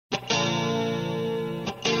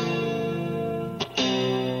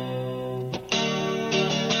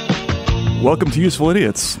Welcome to Useful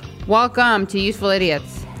Idiots. Welcome to Useful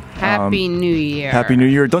Idiots. Happy New Year. Happy New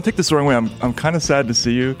Year. Don't take this the wrong way. I'm kind of sad to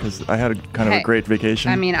see you because I had a great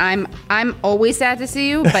vacation. I mean, I'm always sad to see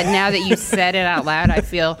you, but now that you said it out loud, I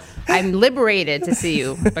feel I'm liberated to see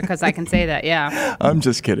you because I can say that, yeah. I'm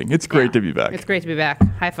just kidding. It's great to be back. It's great to be back.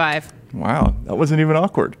 High five. Wow, that wasn't even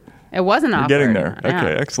awkward. It wasn't awkward. You're getting there. Yeah.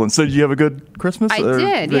 Okay, excellent. So did you have a good Christmas I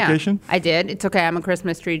did, vacation? Yeah. I did. It's okay. I'm a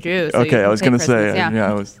Christmas tree Jew. So okay, I was going to say. Yeah.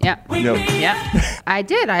 I was. Yeah. I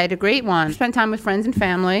did. I had a great one. Spent time with friends and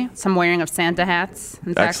family. Some wearing of Santa hats.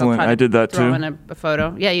 In fact, Excellent. I did that too. Throw in a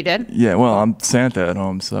photo. Yeah, you did? Yeah, well, I'm Santa at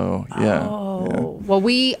home, so yeah. Oh. Yeah. Well,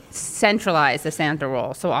 we centralize the Santa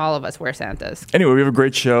role, so all of us wear Santas. Anyway, we have a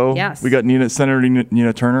great show. Yes. We got Senator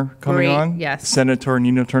Nina Turner coming on. Yes. Senator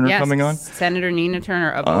Nina Turner coming on. Senator Nina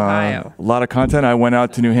Turner of Ohio. A lot of content. I went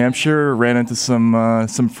out to New Hampshire, ran into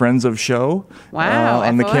some friends of show. Wow.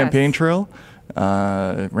 On the campaign trail.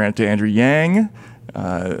 Ran into Andrew Yang.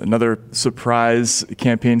 Another surprise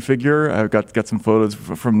campaign figure. I got some photos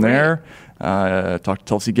from there. Talked to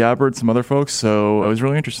Tulsi Gabbard, some other folks. So it was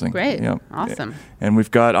really interesting. Great. Yeah. Awesome. And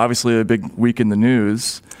we've got obviously a big week in the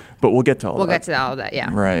news, but we'll get to all that. We'll get to all of that,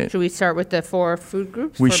 yeah. Right. Should we start with the four food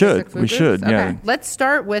groups? We should, yeah. Okay. Let's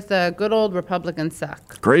start with good old Republican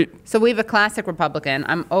suck. Great. So we have a classic Republican.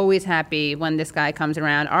 I'm always happy when this guy comes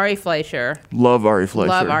around. Ari Fleischer. Love Ari Fleischer.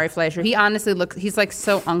 Love Ari Fleischer. He honestly he's like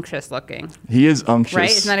so unctuous looking. He is unctuous.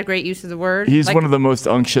 Right? Isn't that a great use of the word? He's like, one of the most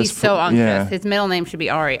unctuous. He's so unctuous. Yeah. His middle name should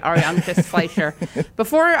be Ari Unctuous Fleischer.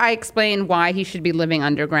 Before I explain why he should be living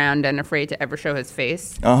underground and afraid to ever show his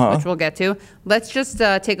face, which we'll get to, let's just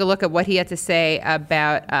take a look at what he had to say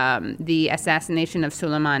about the assassination of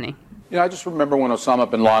Soleimani. You know, I just remember when Osama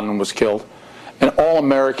bin Laden was killed, and all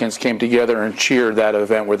Americans came together and cheered that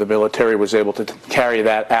event where the military was able to carry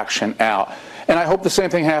that action out. And I hope the same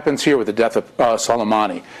thing happens here with the death of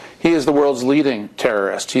Soleimani. He is the world's leading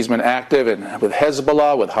terrorist. He's been active with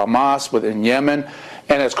Hezbollah, with Hamas, in Yemen.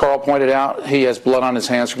 And as Carl pointed out, he has blood on his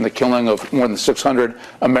hands from the killing of more than 600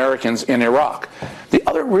 Americans in Iraq. The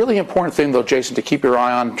other really important thing, though, Jason, to keep your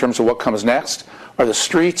eye on in terms of what comes next are the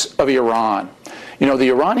streets of Iran. You know, the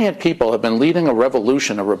Iranian people have been leading a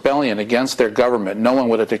revolution, a rebellion against their government, knowing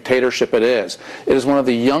what a dictatorship it is. It is one of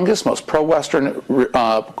the youngest, most pro-Western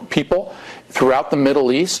people throughout the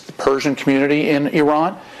Middle East, the Persian community in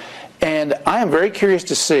Iran. And I am very curious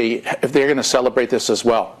to see if they're going to celebrate this as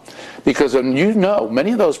well. Because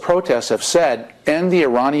many of those protests have said, end the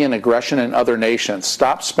Iranian aggression in other nations.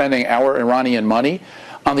 Stop spending our Iranian money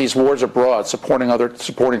on these wars abroad,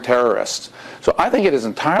 supporting terrorists. So I think it is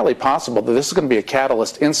entirely possible that this is going to be a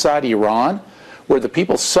catalyst inside Iran where the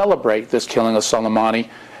people celebrate this killing of Soleimani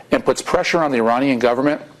and puts pressure on the Iranian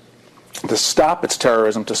government to stop its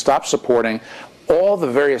terrorism, to stop supporting all the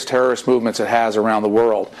various terrorist movements it has around the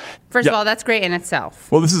world. First of all, that's great in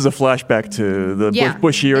itself. Well, this is a flashback to the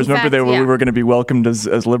Bush years. In fact, Remember we were going to be welcomed as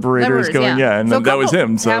liberators going, and so that was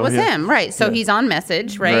him. So that was him, right. So he's on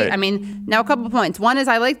message, right? I mean, now a couple of points. One is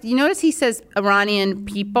you notice he says Iranian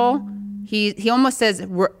people. He almost says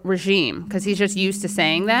regime because he's just used to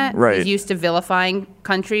saying that. Right. He's used to vilifying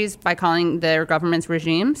countries by calling their governments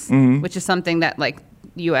regimes, which is something that the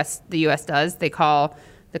U.S. does. They call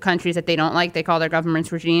the countries that they don't like, they call their governments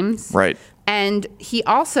regimes. Right. And he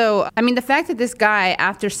also, the fact that this guy,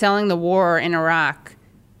 after selling the war in Iraq,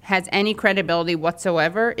 has any credibility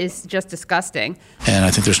whatsoever is just disgusting. And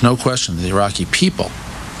I think there's no question that the Iraqi people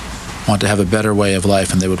want to have a better way of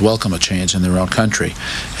life, and they would welcome a change in their own country.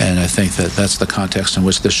 And I think that that's the context in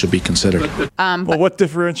which this should be considered. Well, what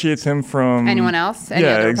differentiates him from anyone else? Any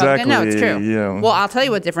other Republican? No, it's true. Well, I'll tell you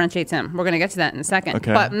what differentiates him. We're going to get to that in a second.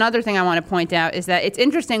 Okay. But another thing I want to point out is that it's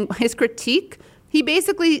interesting, his critique, he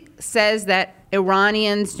basically says that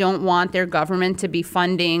Iranians don't want their government to be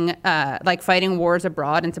funding, fighting wars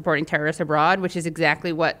abroad and supporting terrorists abroad, which is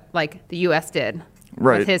exactly what, the U.S. did.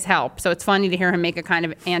 Right. With his help. So it's funny to hear him make a kind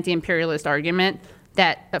of anti-imperialist argument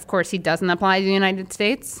that, of course, he doesn't apply to the United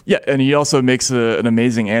States. Yeah, and he also makes an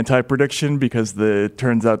amazing anti-prediction because it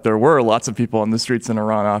turns out there were lots of people on the streets in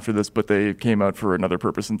Iran after this, but they came out for another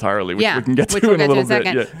purpose entirely, which we can get to in a little bit.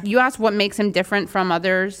 Yeah. You asked what makes him different from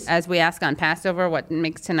others, as we ask on Passover, what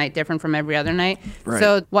makes tonight different from every other night. Right.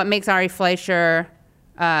 So what makes Ari Fleischer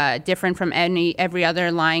different from every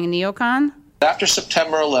other lying neocon? After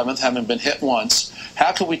September 11th, having been hit once,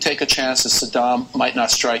 how can we take a chance that Saddam might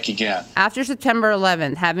not strike again? After September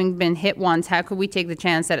 11th, having been hit once, how could we take the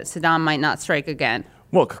chance that Saddam might not strike again?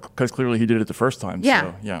 Well, because clearly he did it the first time. Yeah.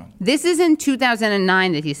 So, yeah. This is in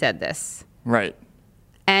 2009 that he said this. Right.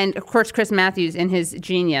 And, of course, Chris Matthews, in his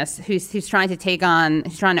genius, he's trying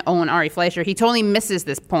to own Ari Fleischer, he totally misses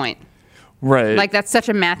this point. Right. Like, that's such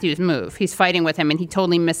a Matthews move. He's fighting with him, and he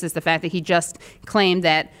totally misses the fact that he just claimed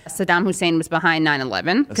that Saddam Hussein was behind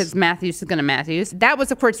 9/11, because Matthews is going to Matthews. That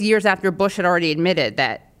was, of course, years after Bush had already admitted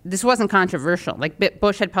that this wasn't controversial. Like,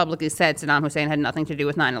 Bush had publicly said Saddam Hussein had nothing to do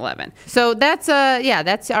with 9/11. So that's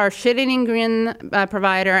our shit-eating green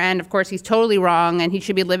provider, and of course he's totally wrong, and he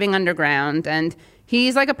should be living underground, and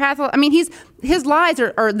he's like a his lies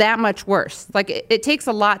are that much worse. Like, it takes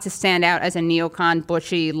a lot to stand out as a neocon,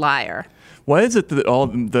 bushy liar. Why is it that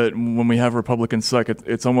that when we have Republicans suck,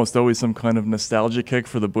 it's almost always some kind of nostalgia kick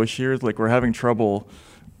for the Bush years? Like, we're having trouble,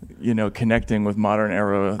 connecting with modern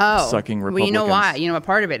era sucking Republicans. Well, you know why? You know what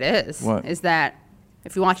part of it is? What? Is that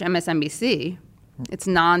if you watch MSNBC, it's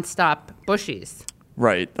nonstop Bushies.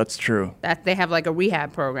 Right, that's true. That they have like a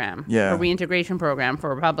rehab program, a reintegration program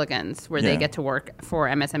for Republicans where they get to work for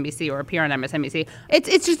MSNBC or appear on MSNBC.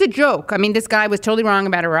 It's just a joke. I mean, this guy was totally wrong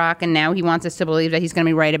about Iraq, and now he wants us to believe that he's going to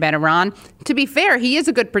be right about Iran. To be fair, he is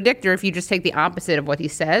a good predictor if you just take the opposite of what he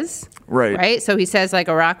says. Right. Right? So he says like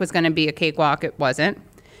Iraq was going to be a cakewalk. It wasn't.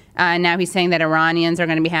 Now he's saying that Iranians are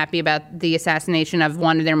going to be happy about the assassination of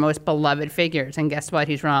one of their most beloved figures. And guess what?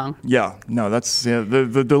 He's wrong. Yeah. No, that's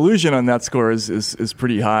the delusion on that score is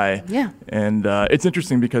pretty high. Yeah. And it's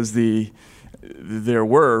interesting because there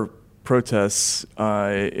were protests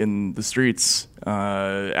in the streets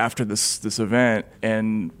after this event,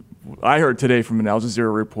 and I heard today from an Al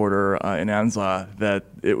Jazeera reporter in Anzla that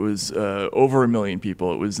it was over 1 million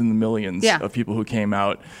people. It was in the millions of people who came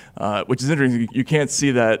out, which is interesting. You can't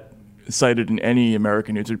see that cited in any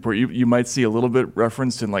American news report. You might see a little bit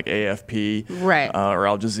referenced in like AFP or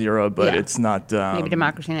Al Jazeera, but it's not. Maybe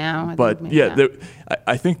Democracy Now!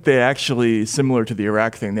 I think they actually, similar to the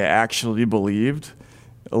Iraq thing, they actually believed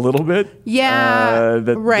a little bit. Yeah,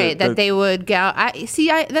 that they would go.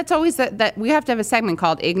 That's always that we have to have a segment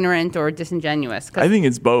called ignorant or disingenuous. I think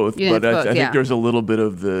it's both, but I think there's a little bit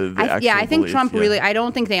of the actual I think belief, Trump really, I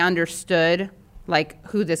don't think they understood like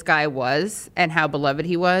who this guy was and how beloved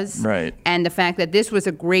he was. Right. And the fact that this was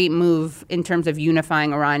a great move in terms of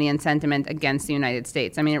unifying Iranian sentiment against the United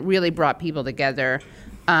States. I mean, it really brought people together.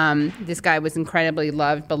 This guy was incredibly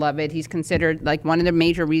loved, beloved. He's considered like one of the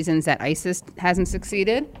major reasons that ISIS hasn't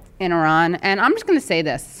succeeded in Iran. And I'm just going to say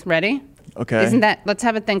this. Ready? Okay. Let's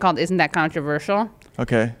have a thing called Isn't That Controversial?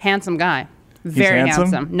 Okay. Handsome guy. Very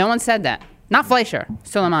handsome. No one said that. Not Fleischer.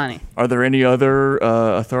 Soleimani. Are there any other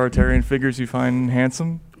authoritarian figures you find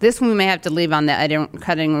handsome? This one we may have to leave on the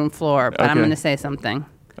cutting room floor, but I'm going to say something.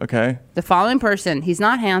 Okay. The following person, he's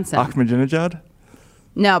not handsome. Ahmadinejad?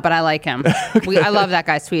 No, but I like him. I love that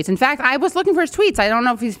guy's tweets. In fact, I was looking for his tweets. I don't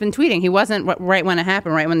know if he's been tweeting. He wasn't right when it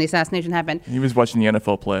happened, right when the assassination happened. He was watching the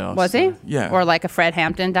NFL playoffs. Was he? Yeah. Or like a Fred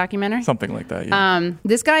Hampton documentary? Something like that, yeah.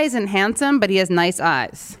 This guy isn't handsome, but he has nice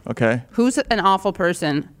eyes. Okay. Who's an awful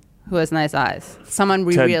person who has nice eyes? Someone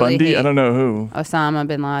we Ted really Bundy? hate. I don't know who. Osama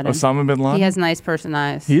bin Laden. Osama bin Laden? He has nice person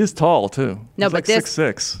eyes. He is tall, too. No, He's but like this...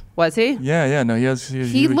 6'6". Was he? Yeah, no, he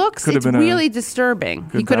looks, it's really disturbing.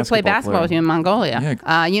 He could have played basketball with you in Mongolia.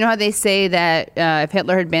 Yeah. You know how they say that if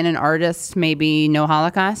Hitler had been an artist, maybe no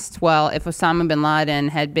Holocaust? Well, if Osama bin Laden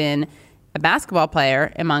had been a basketball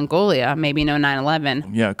player in Mongolia, maybe no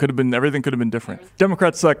 9/11. Yeah, everything could have been different.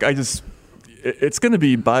 Democrats suck. It's going to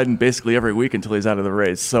be Biden basically every week until he's out of the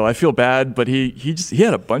race. So I feel bad, but he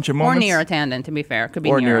had a bunch of moments. Or Neera Tanden, to be fair. Could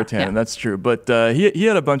be Neera Tanden, that's true. But he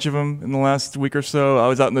had a bunch of them in the last week or so. I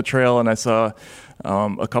was out in the trail and I saw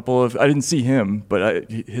a couple of. I didn't see him,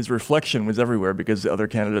 but his reflection was everywhere because the other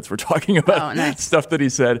candidates were talking about stuff that he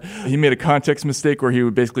said. He made a context mistake where he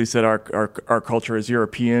basically said our culture is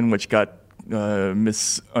European, which got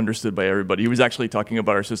misunderstood by everybody. He was actually talking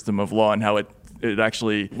about our system of law and how it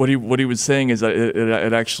actually, what he was saying is that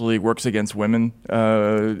it actually works against women.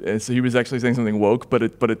 So he was actually saying something woke, but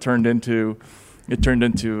it turned into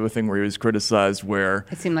a thing where he was criticized. Where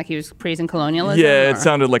it seemed like he was praising colonialism. Yeah, it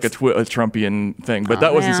sounded like a Trumpian thing, but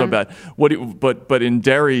that wasn't so bad. But in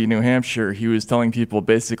Derry, New Hampshire, he was telling people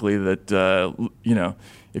basically that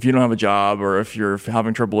if you don't have a job or if you're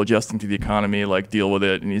having trouble adjusting to the economy, like deal with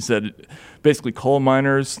it. And he said, basically, coal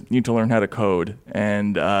miners need to learn how to code.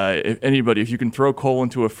 And if you can throw coal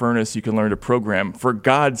into a furnace, you can learn to program. For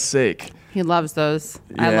God's sake. He loves those.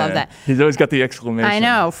 Yeah. I love that. He's always got the exclamation. I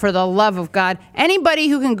know. For the love of God. Anybody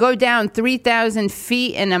who can go down 3,000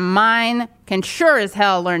 feet in a mine can sure as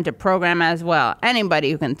hell learn to program as well.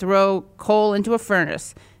 Anybody who can throw coal into a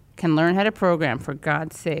furnace can learn how to program, for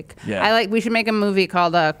God's sake. Yeah. We should make a movie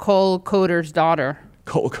called Coal Coder's Daughter.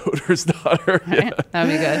 Coal Coder's Daughter. Right? Yeah. That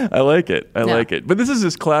would be good. I like it. I like it. But this is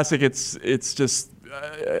just classic. It's just,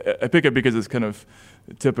 I pick it because it's kind of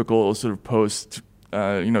typical sort of post,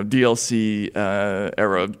 DLC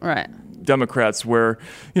era Democrats, where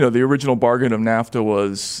the original bargain of NAFTA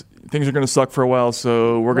was things are going to suck for a while,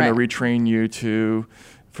 so we're going to retrain you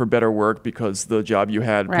for better work because the job you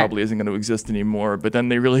had probably isn't going to exist anymore. But then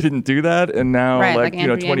they really didn't do that, and now like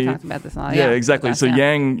Andrew Yang talked about this a lot. Yeah, exactly. So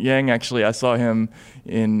Yang actually, I saw him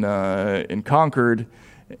in Concord.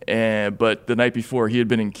 But the night before, he had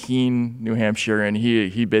been in Keene, New Hampshire, and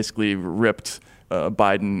he basically ripped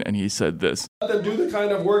Biden, and he said this. Let them do the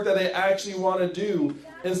kind of work that they actually want to do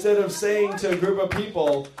instead of saying to a group of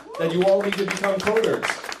people that you all need to become coders.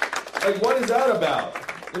 Like, what is that about?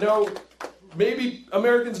 Maybe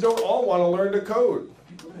Americans don't all want to learn to code,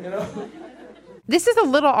 This is a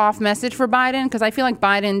little off message for Biden because I feel like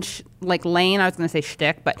Biden's lane, I was going to say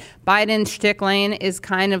shtick, but Biden's shtick lane is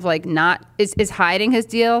kind of is hiding his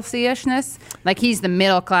DLC-ishness. Like he's the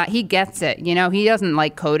middle class. He gets it. He doesn't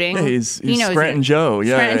like coding. Yeah, he's Scranton Joe.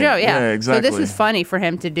 Yeah, Scranton Joe, yeah. Exactly. So this is funny for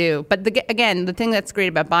him to do. But again, the thing that's great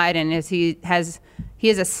about Biden is he has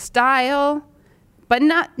a style, but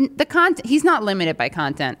not the content. He's not limited by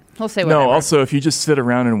content. He'll say whatever. No, also, if you just sit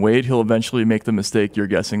around and wait, he'll eventually make the mistake you're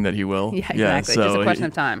guessing that he will. Yeah, exactly. So just a question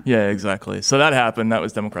of time. Yeah, exactly. So that happened. That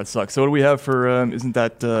was Democrats suck. So what do we have for Isn't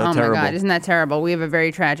That Terrible? Oh, my God. Isn't that terrible? We have a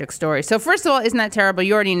very tragic story. So first of all, isn't that terrible?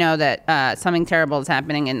 You already know that something terrible is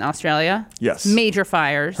happening in Australia. Yes. Major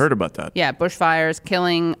fires. Heard about that. Yeah, bushfires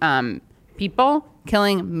killing people,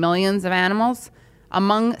 killing millions of animals.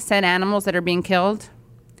 Among said animals that are being killed,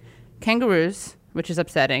 kangaroos, which is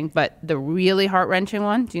upsetting, but the really heart-wrenching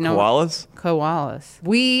one, do you know? Koalas? Koalas.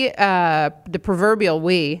 We, the proverbial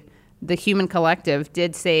we, the human collective,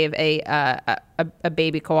 did save a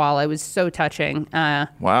baby koala. It was so touching.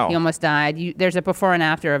 Wow. He almost died. There's a before and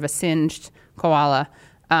after of a singed koala.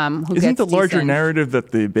 Isn't the larger narrative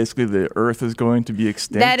that basically the Earth is going to be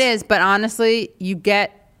extinct? That is, but honestly,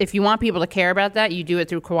 if you want people to care about that, you do it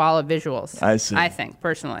through koala visuals. I see. I think,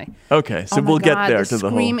 personally. Okay, so we'll get there to the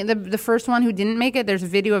whole... The first one who didn't make it, there's a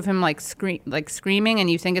video of him screaming, and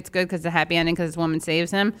you think it's good because it's a happy ending because this woman saves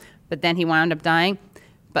him, but then he wound up dying.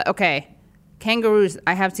 But okay, kangaroos,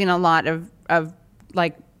 I have seen a lot of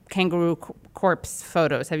kangaroo corpse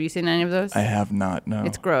photos. Have you seen any of those? I have not, no.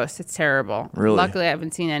 It's gross. It's terrible. Really? Luckily, I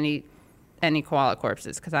haven't seen any koala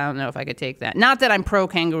corpses because I don't know if I could take that. Not that I'm pro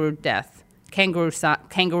kangaroo death.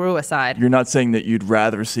 Kangaroo aside. You're not saying that you'd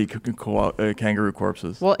rather see kangaroo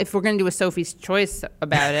corpses? Well, if we're going to do a Sophie's Choice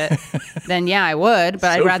about it, then yeah, I would.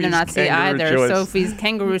 But I'd rather not see either. Choice. Sophie's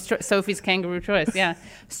Kangaroo Choice, yeah.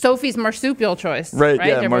 Sophie's Marsupial Choice. Right,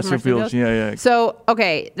 yeah, They're both marsupials, yeah. So,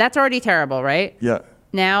 okay, that's already terrible, right? Yeah.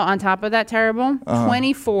 Now, on top of that terrible,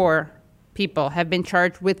 24 people have been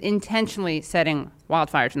charged with intentionally setting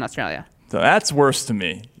wildfires in Australia. So that's worse to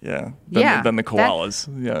me, than the koalas,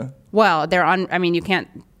 yeah. Well, you can't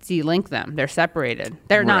de-link them. They're separated.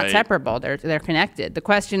 They're not separable. They're connected. The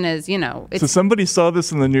question is, so somebody saw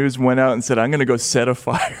this in the news, went out and said, I'm going to go set a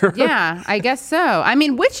fire. Yeah, I guess so.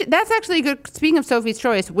 That's actually good. Speaking of Sophie's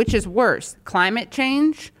Choice, which is worse, climate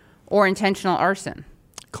change or intentional arson?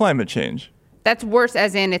 Climate change. That's worse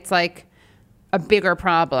as in it's like a bigger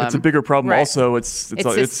problem. It's a bigger problem. Right. Also, it's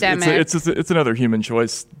systemic. It's another human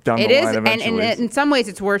choice down the line eventually. And in some ways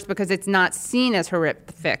it's worse because it's not seen as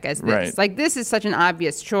horrific as this. Right. Like this is such an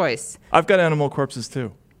obvious choice. I've got animal corpses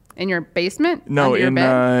too. In your basement? No, Under your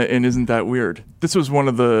bed? in Isn't That Weird? This was one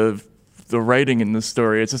of the writing in this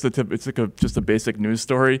story. It's just a basic news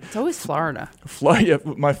story. It's always Florida. Yeah,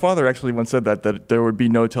 my father actually once said that there would be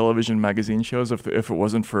no television magazine shows if it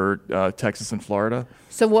wasn't for Texas and Florida.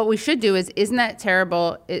 So what we should do is, isn't that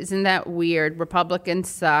terrible? Isn't that weird? Republicans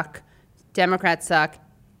suck. Democrats suck.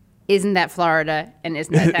 Isn't that Florida? And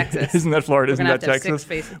isn't that Texas? Isn't that Florida? Isn't that Texas?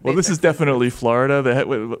 Well, this is definitely Florida.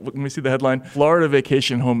 Let me see the headline. Florida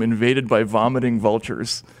vacation home invaded by vomiting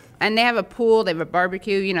vultures. And they have a pool, they have a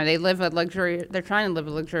barbecue, they live they're trying to live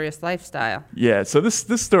a luxurious lifestyle. Yeah, so this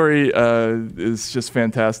story is just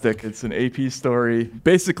fantastic. It's an AP story.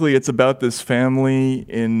 Basically, it's about this family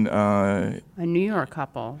in... a New York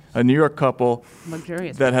couple.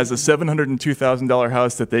 Luxurious. That has a $702,000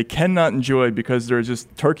 house that they cannot enjoy because there's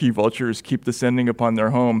just turkey vultures keep descending upon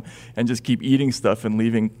their home and just keep eating stuff and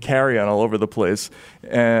leaving carrion all over the place.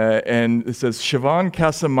 And it says, Siobhan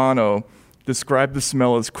Casamano described the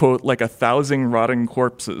smell as, quote, like 1,000 rotting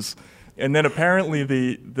corpses. And then apparently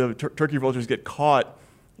the turkey vultures get caught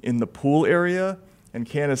in the pool area and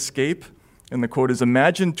can't escape. And the quote is,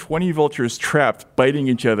 imagine 20 vultures trapped, biting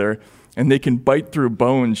each other, and they can bite through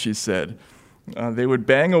bones, she said. They would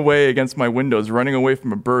bang away against my windows, running away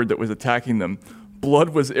from a bird that was attacking them. Blood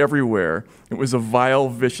was everywhere. It was a vile,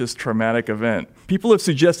 vicious, traumatic event. People have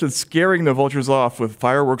suggested scaring the vultures off with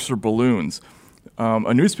fireworks or balloons.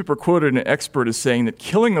 A newspaper quoted an expert as saying that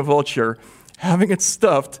killing a vulture, having it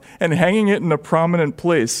stuffed, and hanging it in a prominent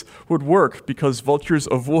place would work because vultures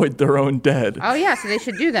avoid their own dead. Oh, yeah, so they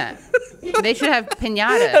should do that. They should have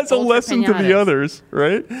piñatas. As a vulture lesson to the piñatas. others,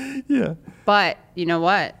 right? Yeah. But you know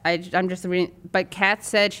what? I'm just reading. But Kat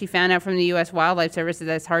said she found out from the U.S. Wildlife Service that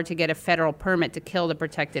it's hard to get a federal permit to kill the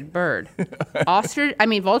protected bird.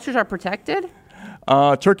 Vultures are protected?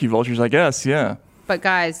 Turkey vultures, I guess, yeah. But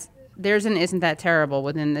guys, there's an isn't that terrible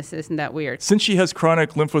within this isn't that weird. Since she has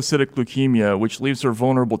chronic lymphocytic leukemia, which leaves her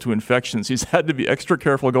vulnerable to infections, she's had to be extra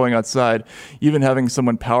careful going outside, even having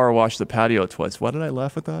someone power wash the patio twice. Why did I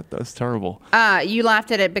laugh at that? That's terrible. You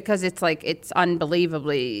laughed at it because it's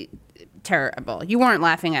unbelievably terrible. You weren't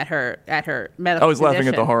laughing at her medical I was laughing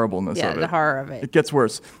at condition. the horribleness of it. Yeah, the horror of it. It gets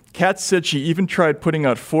worse. Kat said she even tried putting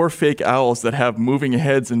out 4 fake owls that have moving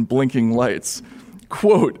heads and blinking lights.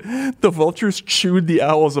 Quote, the vultures chewed the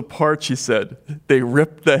owls apart, she said. They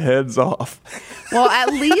ripped the heads off. Well, at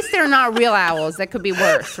least they're not real owls. That could be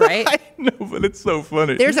worse, right? I know, but it's so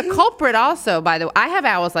funny. There's a culprit also, by the way. I have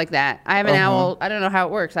owls like that. I have an owl. I don't know how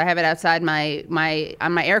it works. I have it outside on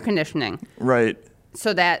my air conditioning. Right.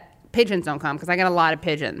 So that pigeons don't come, because I get a lot of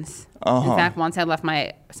pigeons. In fact, once I left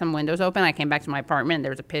some windows open, I came back to my apartment, and there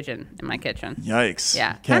was a pigeon in my kitchen. Yikes.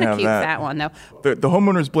 Yeah, Can't kind of have cute, that. that one, though. The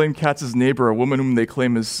homeowners blame Kat's neighbor, a woman whom they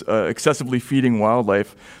claim is excessively feeding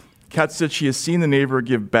wildlife. Kat said she has seen the neighbor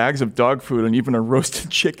give bags of dog food and even a roasted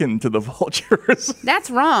chicken to the vultures. That's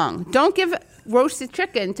wrong. Don't give roasted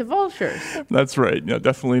chicken to vultures. That's right. No,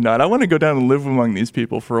 definitely not. I want to go down and live among these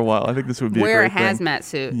people for a while. I think this would be Wear a a great thing. hazmat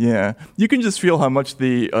suit. Yeah. You can just feel how much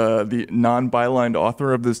the non-bylined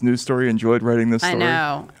author of this news story enjoyed writing this story. I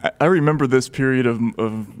know. I remember this period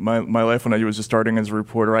of my life when I was just starting as a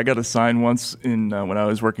reporter. I got assigned once when I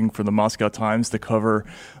was working for the Moscow Times to cover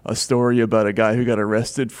a story about a guy who got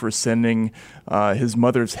arrested for sending his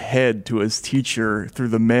mother's head to his teacher through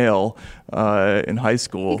the mail in high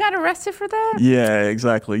school. You got arrested for that? Yeah,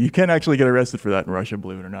 exactly. You can actually get arrested for that in Russia,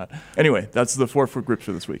 believe it or not. Anyway, that's the 4 food groups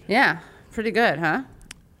for this week. Yeah, pretty good, huh?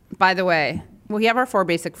 By the way, we have our 4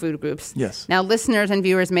 basic food groups. Yes. Now, listeners and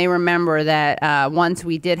viewers may remember that once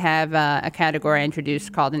we did have a category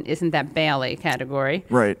introduced called an Isn't That Bailey category.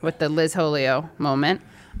 Right. With the Liz Holio moment.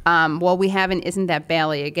 Well, we have an Isn't That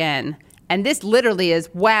Bailey again. And this literally is,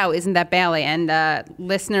 wow, isn't that Bailey? And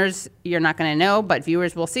listeners, you're not going to know, but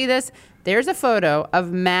viewers will see this. There's a photo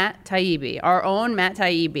of Matt Taibbi, our own Matt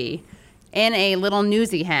Taibbi, in a little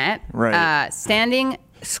newsy hat, right.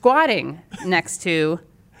 squatting next to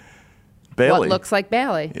Bailey. what looks like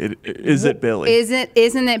Bailey. Is it Bailey?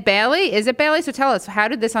 Isn't it Bailey? Is it Bailey? So tell us, how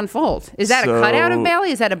did this unfold? Is that a cutout of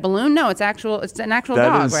Bailey? Is that a balloon? No, it's an actual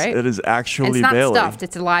dog, right? It is actually and it's not Bailey. stuffed.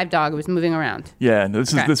 It's a live dog. It was moving around. Yeah,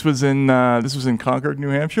 this was in Concord, New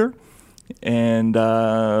Hampshire, and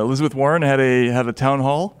Elizabeth Warren had a town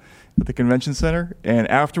hall at the convention center, and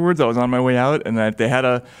afterwards I was on my way out, and they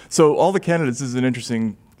had so all the candidates, this is an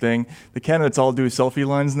interesting thing, the candidates all do selfie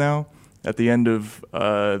lines now at the end of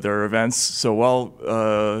their events. So while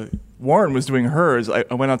Warren was doing hers, I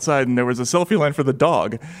went outside and there was a selfie line for the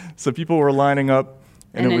dog. So people were lining up,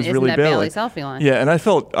 and it was really Bailey. Selfie line. Yeah, and I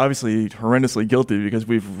felt obviously horrendously guilty because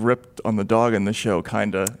we've ripped on the dog in the show,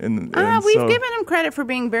 kinda. We've given him credit for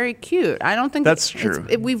being very cute. I don't think that's true.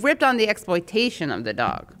 We've ripped on the exploitation of the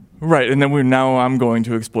dog. Right, and then I'm going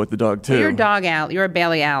to exploit the dog too. You're a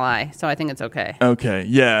Bailey ally, so I think it's okay. Okay,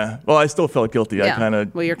 yeah. Well, I still felt guilty. Yeah.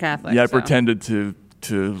 Well, you're Catholic. Yeah, I so. pretended to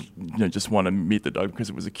just want to meet the dog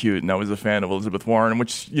because it was cute, and I was a fan of Elizabeth Warren,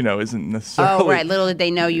 which isn't necessarily. Oh, right. Little did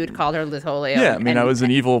they know you would call her Liz Holio. Yeah, I mean, I was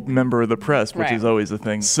an evil member of the press, which is always a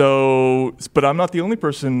thing. So, but I'm not the only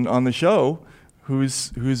person on the show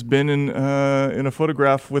who's been in a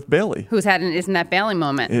photograph with Bailey. Who's had an Isn't That Bailey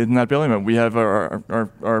moment. Isn't That Bailey moment. We have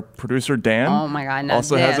our producer, Dan. Oh, my God.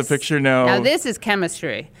 Also has a picture now. Now, this is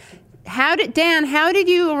chemistry. How did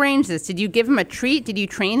you arrange this? Did you give him a treat? Did you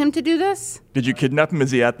train him to do this? Did you kidnap him?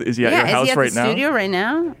 Is he at your house right now? Is he at the studio right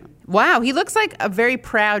now? Wow, he looks like a very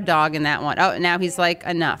proud dog in that one. Oh, now he's like,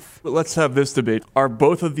 enough. But let's have this debate. Are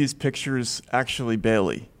both of these pictures actually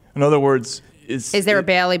Bailey? In other words, is there a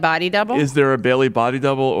Bailey body double? Is there a Bailey body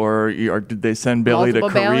double, or did they send Bailey Multiple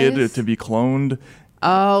to Korea Baileys? to be cloned?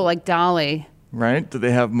 Oh, like Dolly. Right? Do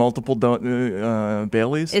they have multiple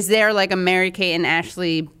Baileys? Is there like a Mary-Kate and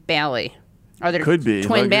Ashley Bailey? Are there Could be.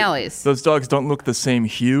 twin Baileys? Those dogs don't look the same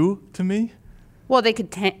hue to me. Well, it could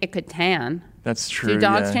tan. That's true. Do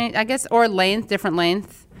dogs change? I guess, or length, different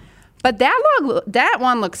length. But that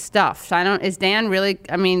one looks stuffed. Is Dan really?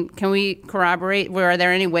 I mean, can we corroborate? Are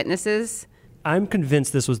there any witnesses? I'm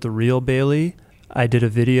convinced this was the real Bailey. I did a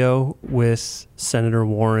video with Senator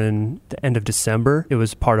Warren the end of December. It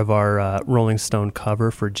was part of our Rolling Stone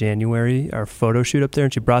cover for January, our photo shoot up there,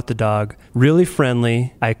 and she brought the dog. Really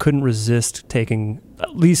friendly. I couldn't resist taking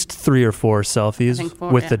at least 3 or 4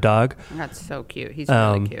 selfies with the dog. That's so cute. He's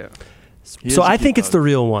really cute. So I think it's the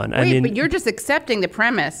real one. Wait, but you're just accepting the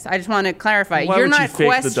premise. I just want to clarify. Why You're would you not fake the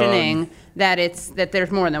questioning dog? that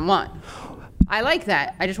there's more than one. I like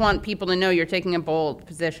that. I just want people to know you're taking a bold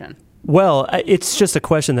position. Well, it's just a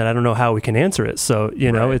question that I don't know how we can answer it. So,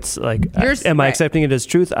 you know, it's like, am I accepting it as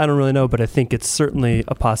truth? I don't really know, but I think it's certainly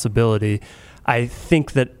a possibility. I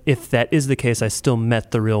think that if that is the case, I still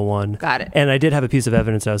met the real one. Got it. And I did have a piece of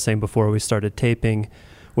evidence I was saying before we started taping,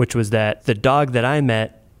 which was that the dog that I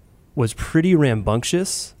met was pretty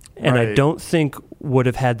rambunctious, and I don't think would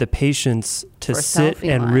have had the patience to sit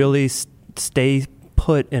and really stay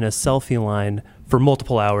put in a selfie line for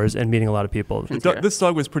multiple hours and meeting a lot of people. This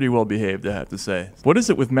dog was pretty well behaved, I have to say. What is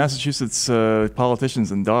it with Massachusetts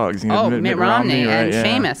politicians and dogs? Mitt Romney and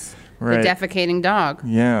Seamus, the defecating dog.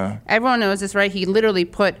 Yeah. Everyone knows this, right? He literally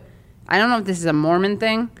put, I don't know if this is a Mormon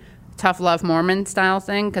thing, tough love Mormon style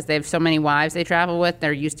thing, because they have so many wives they travel with.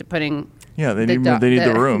 They're used to putting... Yeah, they need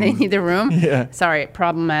the room. They need the room? Yeah. Sorry,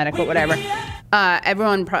 problematic, but whatever.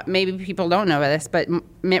 Maybe people don't know this, but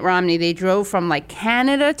Mitt Romney, they drove from like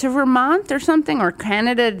Canada to Vermont or something, or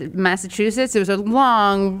Canada to Massachusetts. It was a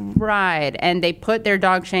long ride, and they put their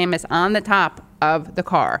dog Seamus on the top of the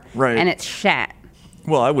car. Right. And it shat.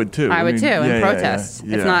 Well, I would too. I would too, in protest.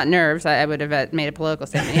 Yeah. It's not nerves. I would have made a political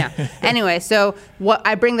statement, yeah. Anyway, so what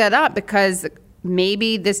I bring that up because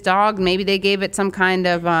maybe this dog, maybe they gave it some kind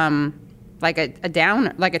of... like a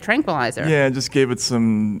downer, like a tranquilizer. Yeah, just gave it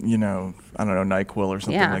some, I don't know, NyQuil or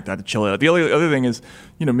something like that to chill it out. The other thing is,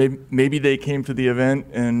 maybe they came to the event,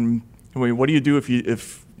 and what do you do if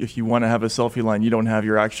you want to have a selfie line? You don't have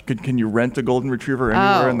your actual. Can you rent a golden retriever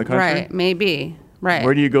anywhere in the country? Right, maybe. Right.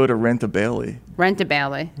 Where do you go to rent a Bailey? Rent a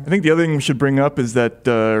Bailey. I think the other thing we should bring up is that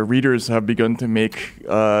readers have begun to make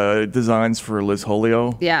designs for Liz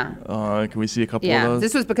Holio. Yeah. Can we see a couple of Yeah. those?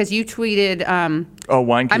 This was because you tweeted...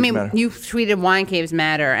 Wine Caves Matter. You tweeted Wine Caves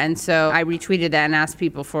Matter, and so I retweeted that and asked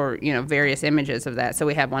people for, various images of that. So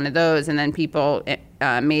we have one of those, and then people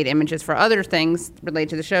made images for other things related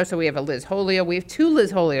to the show. So we have a Liz Holio. We have 2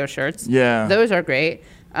 Liz Holio shirts. Yeah. Those are great.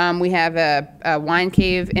 We have a Wine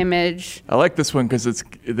Cave image. I like this one because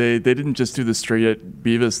they didn't just do the straight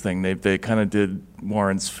Beavis thing. They kind of did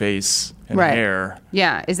Warren's face and hair.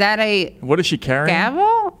 Yeah, is that a... What is she carrying?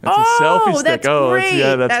 Gavel? That's a selfie stick. That's great.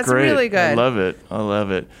 That's great. Really good. I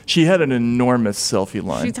love it. She had an enormous selfie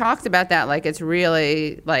line. She talked about that like it's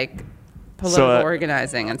really like political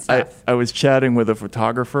organizing and stuff. I was chatting with a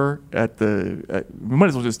photographer we might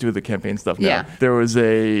as well just do the campaign stuff now. Yeah. There was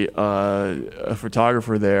a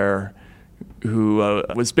photographer there who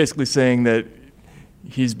was basically saying that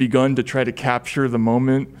he's begun to try to capture the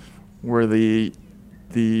moment where the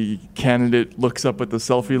candidate looks up at the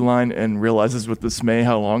selfie line and realizes with dismay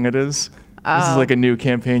how long it is. This is like a new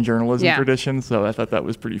campaign journalism tradition, so I thought that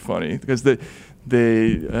was pretty funny because Yang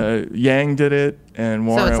did it and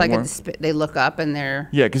Warren. So it's like they look up and they're...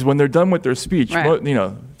 Yeah, because when they're done with their speech,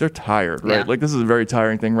 they're tired, right? Yeah. Like this is a very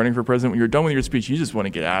tiring thing, running for president. When you're done with your speech, you just want to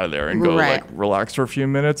get out of there and go like relax for a few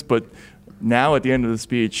minutes. But now at the end of the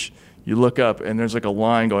speech, you look up and there's like a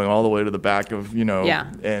line going all the way to the back of,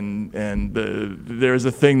 and there's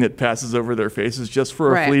a thing that passes over their faces just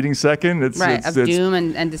for a fleeting second. It's doom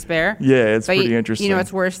and despair. Yeah, it's pretty interesting. You know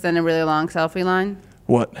what's worse than a really long selfie line?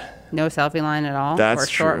 What? No selfie line at all, That's or a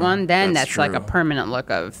short true. one. Then that's like a permanent look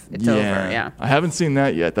of it's over. Yeah. I haven't seen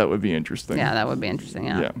that yet. That would be interesting. Yeah, that would be interesting.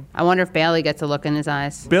 Yeah. Yeah. I wonder if Bailey gets a look in his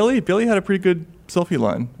eyes. Billy had a pretty good selfie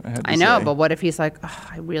line. I know, say. but what if he's like,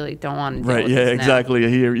 I really don't want to deal Right, with yeah, this exactly.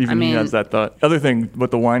 He has that thought. Other thing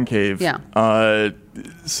with the Wine Cave. Yeah.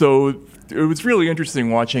 So it was really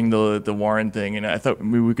interesting watching the Warren thing, and I thought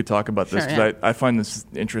maybe we could talk about this because I find this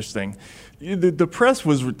interesting. The press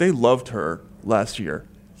they loved her last year.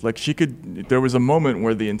 Like there was a moment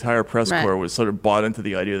where the entire press corps was sort of bought into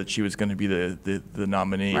the idea that she was going to be the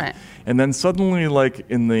nominee. Right. And then suddenly, like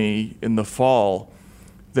in the fall,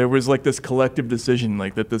 there was like this collective decision,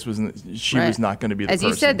 like that she was not going to be the person. As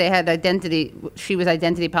you said, they had identity. She was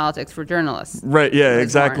identity politics for journalists. Right. Yeah.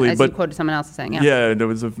 Exactly. Warren, as you quoted someone else saying. Yeah. Yeah. There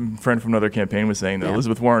was a friend from another campaign was saying that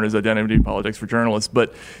Elizabeth Warren is identity politics for journalists,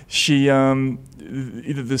 but she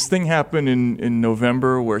this thing happened in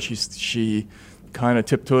November where she kind of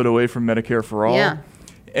tiptoed away from Medicare for all. Yeah.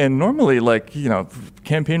 And normally,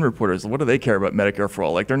 campaign reporters, what do they care about Medicare for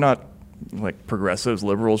all? Like, they're not like progressives,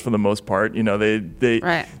 liberals for the most part. You know,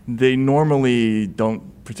 Right. they normally don't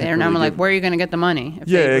particularly. They're normally like, where are you going to get the money? If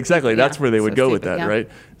Yeah, they- exactly. That's where they would go with stupid, that, yeah. right?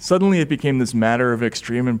 Suddenly, it became this matter of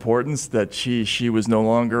extreme importance that she was no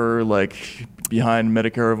longer like behind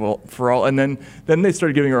Medicare for all, and then they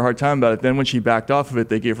started giving her a hard time about it. Then when she backed off of it,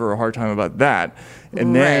 they gave her a hard time about that,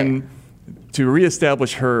 and then to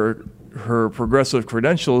reestablish her progressive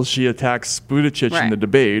credentials, she attacks Buttigieg in the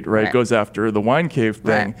debate, right? Goes after the wine cave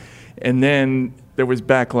thing, and then there was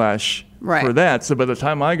backlash for that. So by the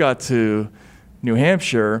time I got to New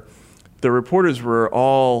Hampshire, the reporters were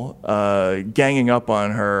all ganging up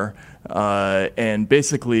on her, and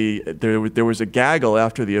basically there was a gaggle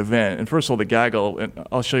after the event. And first of all, the gaggle, and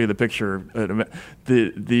I'll show you the picture.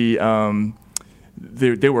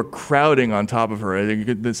 They were crowding on top of her. I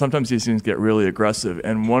think sometimes these things get really aggressive.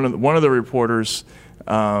 And one of the reporters,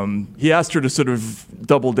 he asked her to sort of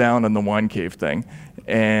double down on the wine cave thing,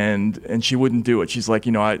 and she wouldn't do it. She's like,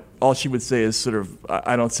 all she would say is sort of,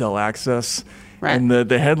 I don't sell access. Right. And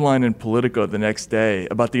the headline in Politico the next day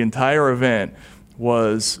about the entire event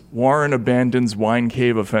was Warren abandons wine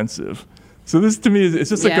cave offensive. So this, to me, it's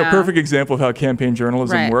just like a perfect example of how campaign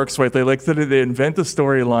journalism works, right? They they invent a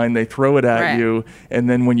storyline, they throw it at you, and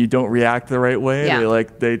then when you don't react the right way,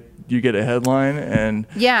 you get a headline. And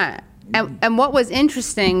and what was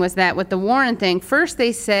interesting was that with the Warren thing, first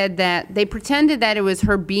they said that they pretended that it was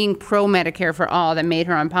her being pro Medicare for all that made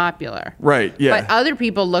her unpopular. Right. Yeah. But other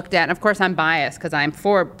people looked at, and of course I'm biased because I'm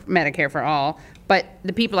for Medicare for all, but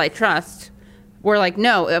the people I trust were like,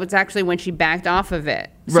 no, it was actually when she backed off of it.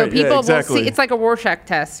 So people will see, it's like a Rorschach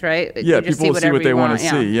test, right? Yeah, people will see what they want to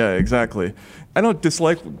see. Yeah, exactly. I don't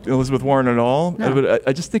dislike Elizabeth Warren at all, but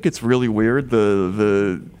I just think it's really weird,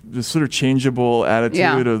 the sort of changeable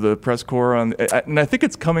attitude of the press corps and I think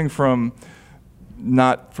it's coming from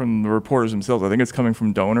not from the reporters themselves. I think it's coming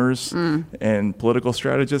from donors and political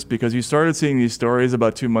strategists, because you started seeing these stories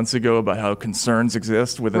about 2 months ago about how concerns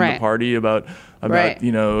exist within the party about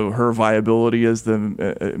her viability as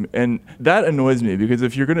and that annoys me, because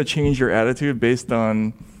if you're going to change your attitude based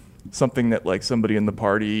on something that like somebody in the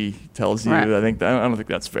party tells you, I don't think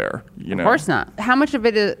that's fair. Of course not. How much of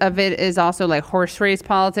it is also like horse race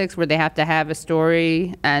politics, where they have to have a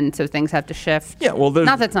story and so things have to shift? Yeah, well,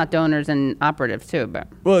 not that's not donors and operatives too, but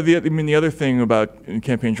the other thing about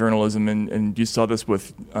campaign journalism, and you saw this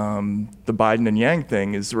with the Biden and Yang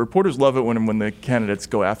thing, is the reporters love it when the candidates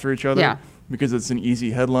go after each other. Yeah. Because it's an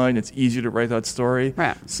easy headline, it's easy to write that story.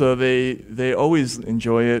 Right. So they always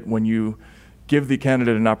enjoy it when you give the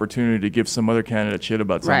candidate an opportunity to give some other candidate shit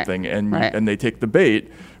about something, and they take the bait.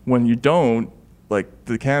 When you don't, like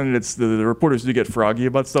the candidates, the reporters do get froggy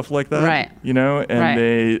about stuff like that,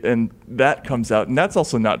 and that comes out, and that's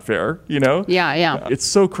also not fair, Yeah. It's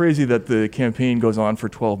so crazy that the campaign goes on for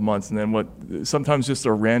 12 months, and then sometimes just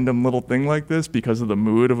a random little thing like this, because of the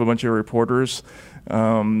mood of a bunch of reporters,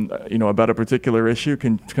 about a particular issue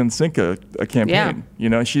can sink a campaign.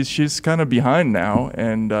 Yeah. She's kind of behind now,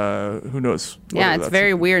 and who knows? Yeah, it's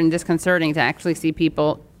very weird and disconcerting to actually see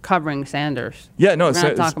people covering Sanders. Yeah, no, we're going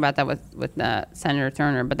to talk about that with Senator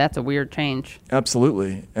Turner, but that's a weird change.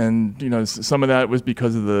 Absolutely, and some of that was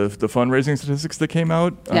because of the fundraising statistics that came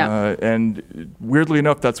out. Yeah. And weirdly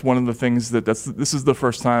enough, that's one of the things this is the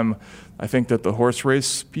first time I think that the horse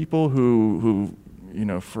race people who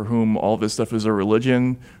for whom all this stuff is a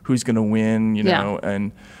religion, who's going to win,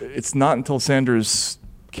 and it's not until Sanders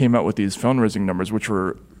came out with these fundraising numbers, which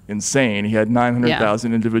were insane. He had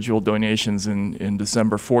 900,000 individual donations in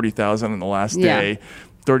December, 40,000 on the last day,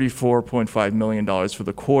 $34.5 million for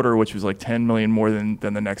the quarter, which was like 10 million more than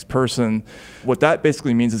the next person. What that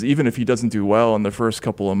basically means is even if he doesn't do well in the first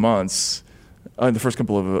couple of months, the first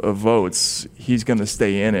couple of votes, he's going to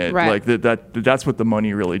stay in it. Right. Like that's what the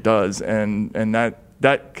money really does, and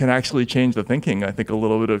that can actually change the thinking. I think a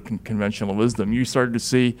little bit of conventional wisdom. You started to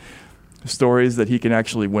see stories that he can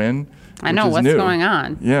actually win. I know what's going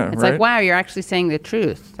on. Yeah, it's like, wow, you're actually saying the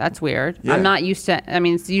truth. That's weird. Yeah. I'm not used to. I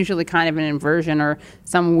mean, it's usually kind of an inversion or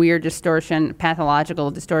some weird distortion,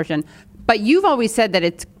 pathological distortion. But you've always said that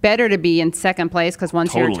it's better to be in second place because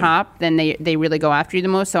once you're top, then they really go after you the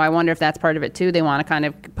most. So I wonder if that's part of it too. They want to kind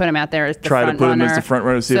of put him out there as the front runner. Try to put him as the front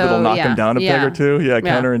runner, see if it'll knock him down a peg or two. Yeah,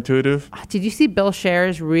 counterintuitive. Did you see Bill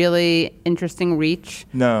Scher's really interesting reach?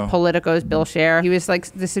 No. Politico's Bill Scher. He was like,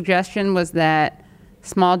 the suggestion was that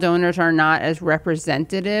small donors are not as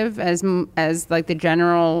representative as like the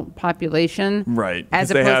general population. Right.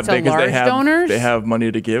 As opposed to large donors. They have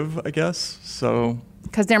money to give, I guess. So.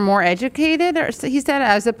 Because they're more educated, or he said,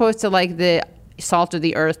 as opposed to like the salt of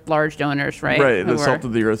the earth large donors, right? Right, the salt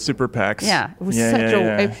of the earth super PACs. Yeah, it was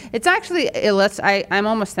it's actually, I'm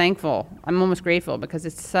almost thankful. I'm almost grateful because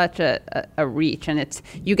it's such a reach, and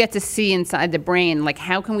you get to see inside the brain, like,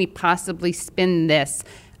 how can we possibly spin this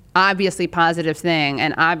obviously positive thing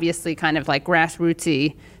and obviously kind of like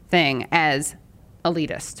grassrootsy thing as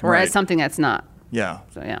elitist or as something that's not. Yeah.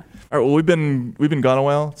 So yeah. All right. Well, we've been gone a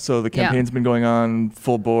while, so the campaign's been going on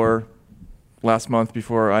full bore. Last month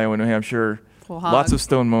before Iowa, New Hampshire, lots of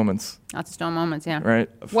Stone moments. Lots of Stone moments, yeah. Right.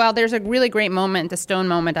 Well, there's a really great moment, a Stone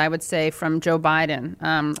moment, I would say, from Joe Biden.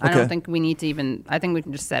 I don't think we need to even. I think we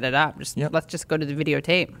can just set it up. Let's just go to the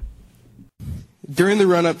videotape. During the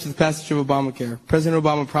run-up to the passage of Obamacare, President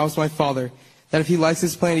Obama promised my father that if he likes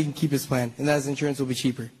his plan, he can keep his plan, and that his insurance will be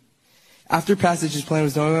cheaper. After passage, his plan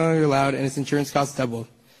was no longer allowed, and his insurance costs doubled.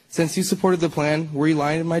 Since you supported the plan, were you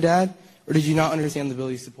lying to my dad, or did you not understand the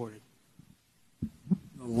bill you supported?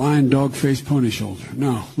 Lion, dog face, pony shoulder.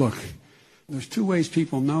 No, look, there's two ways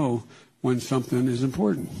people know when something is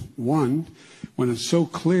important. One, when it's so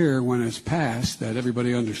clear when it's passed that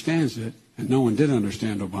everybody understands it, and no one did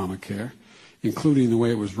understand Obamacare, including the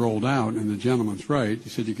way it was rolled out, and the gentleman's right. He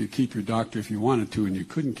said you could keep your doctor if you wanted to, and you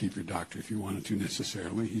couldn't keep your doctor if you wanted to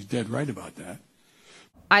necessarily. He's dead right about that.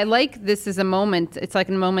 I like this as a moment. It's like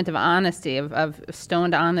a moment of honesty, of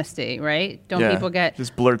stoned honesty, right? Don't people get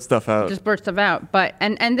just blurt stuff out? Just blurt stuff out. But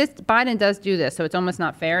and this Biden does do this, so it's almost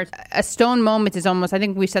not fair. A Stone moment is almost. I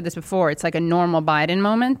think we said this before. It's like a normal Biden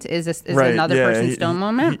moment. Is another person's Stone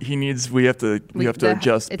moment? He needs. We have to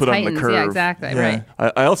adjust. Put on the curve. Yeah, exactly. Yeah.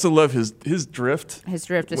 Right. I also love his drift. His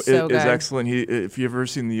drift is so good. Is excellent. If you've ever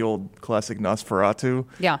seen the old classic Nosferatu,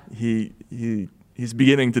 he's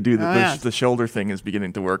beginning to do the shoulder thing is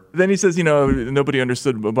beginning to work. Then he says, nobody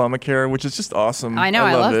understood Obamacare, which is just awesome. I know,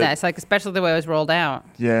 I love that. It's like, especially the way it was rolled out.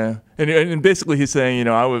 Yeah, and basically he's saying,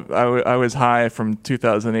 I was high from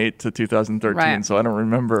 2008 to 2013, so I don't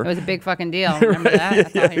remember. It was a big fucking deal. Remember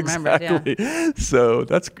that? That's all he remembered. Exactly. Yeah. So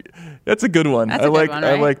that's a good one. That's a good one, right?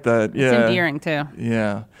 I like that. Yeah, it's endearing too.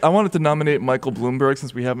 Yeah, I wanted to nominate Michael Bloomberg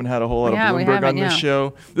since we haven't had a whole lot of Bloomberg on this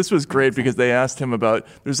show. This was great because they asked him about.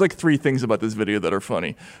 There's like 3 things about this video that are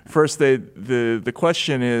funny. First, the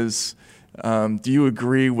question is, do you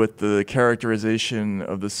agree with the characterization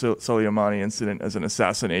of the Soleimani incident as an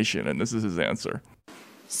assassination? And this is his answer.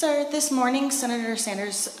 Sir, this morning, Senator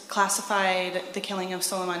Sanders classified the killing of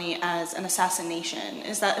Soleimani as an assassination.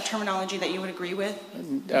 Is that a terminology that you would agree with?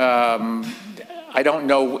 I don't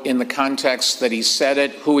know in the context that he said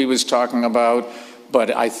it, who he was talking about,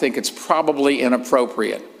 but I think it's probably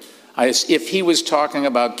inappropriate. If he was talking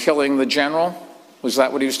about killing the general, was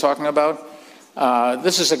that what he was talking about?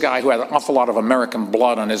 This is a guy who had an awful lot of American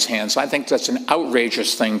blood on his hands. I think that's an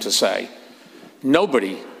outrageous thing to say.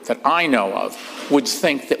 Nobody that I know of would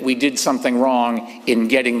think that we did something wrong in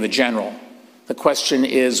getting the general. The question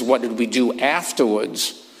is, what did we do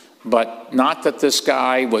afterwards? But not that this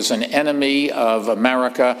guy was an enemy of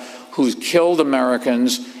America who's killed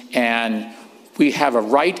Americans, and we have a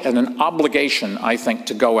right and an obligation, I think,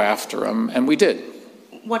 to go after him, and we did.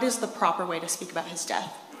 What is the proper way to speak about his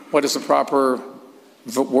death? What is the proper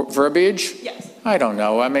verbiage? Yes. I don't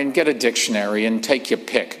know. I mean, get a dictionary and take your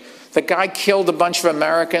pick. The guy killed a bunch of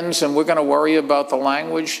Americans and we're going to worry about the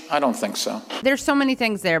language? I don't think so. There's so many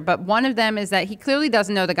things there, but one of them is that he clearly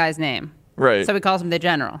doesn't know the guy's name. Right. So he calls him the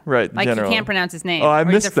general. Right. Like general. he can't pronounce his name. Oh, I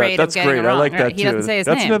missed that. That's great. I like that too. He doesn't say his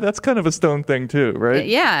name. That's kind of a Stone thing too, right?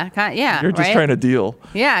 Yeah. You're just trying to deal.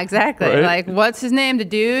 Yeah, exactly. Right? Like, what's his name? The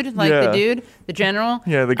dude? Like the dude? The general?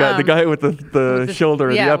 Yeah, the guy with the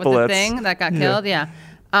shoulder, the epaulets. With the thing that got killed. Yeah.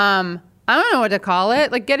 I don't know what to call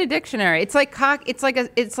it. Like, get a dictionary. It's like It's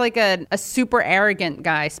like a super arrogant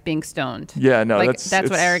guy being stoned. Yeah, no, like, that's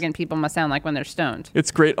what arrogant people must sound like when they're stoned. It's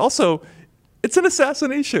great. Also, it's an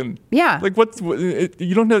assassination. Yeah. Like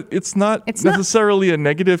you don't know. It's not necessarily a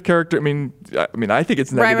negative character. I mean, I think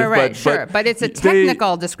it's negative. Right. Sure, but it's a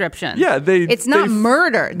technical description. Yeah, It's not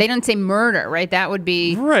murder. They don't say murder, right? That would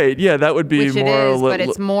be right. Yeah, that would be which more. It is, but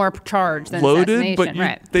it's more charged than loaded.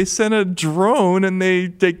 Assassination. But they sent a drone and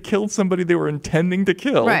they killed somebody they were intending to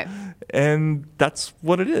kill. Right. And that's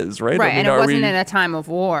what it is, right? Right, and it wasn't in a time of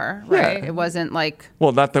war, right? Yeah. It wasn't like...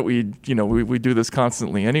 Well, not that we do this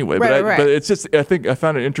constantly anyway, but it's just, I think I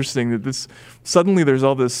found it interesting that suddenly there's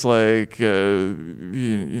all this like,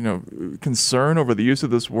 concern over the use of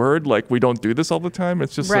this word, like we don't do this all the time.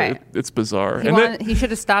 It's just, it's bizarre. He should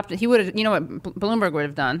have stopped it. He would have, what Bloomberg would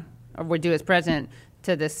have done, or would do as president,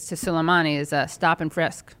 to Soleimani is stop and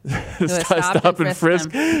frisk. Stop and frisk.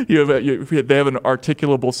 They have an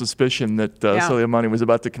articulable suspicion that Soleimani was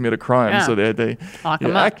about to commit a crime, so they lock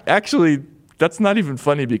him up. Actually, that's not even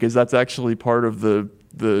funny because that's actually part of the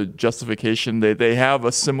justification. They have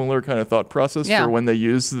a similar kind of thought process for when they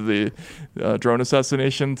use the drone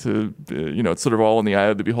assassination to, it's sort of all in the eye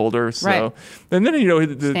of the beholder. So, right. And then,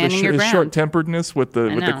 his short-temperedness with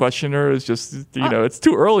the questioner is just, it's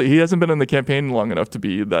too early. He hasn't been in the campaign long enough to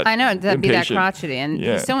be that I know, to be that impatient. crotchety. And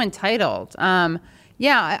he's so entitled.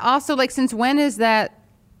 Also, since when is that?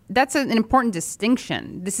 That's an important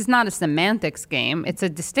distinction. This is not a semantics game. It's a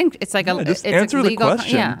distinct. It's like just it's answer a legal, the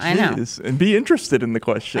question. Yeah, I know. And be interested in the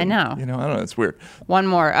question. I know. I don't know. It's weird. One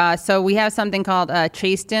more. So we have something called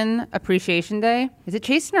Chasten Appreciation Day. Is it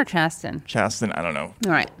Chasten or Chasten? Chasten. I don't know.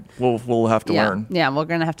 All right. We'll have to learn. Yeah, we're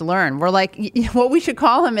gonna have to learn. We're what we should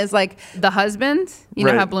call him is the husband. You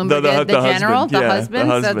know how Bloomberg is the general, husband. the husband.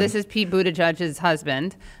 The husband. So this is Pete Buttigieg's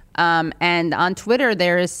husband. And on Twitter,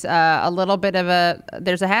 there's there's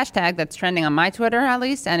a hashtag that's trending on my Twitter, at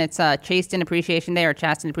least, and it's Chasten Appreciation Day or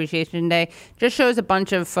Chasten Appreciation Day. Just shows a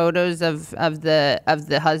bunch of photos of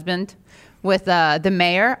the husband with the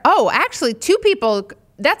mayor. Oh, actually, two people.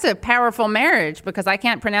 That's a powerful marriage because I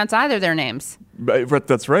can't pronounce either of their names.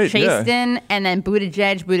 That's right. Chasten and then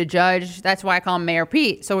Buttigieg. That's why I call him Mayor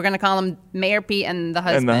Pete. So we're going to call him Mayor Pete and the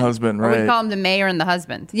husband. And the husband, right. Or we can call him the mayor and the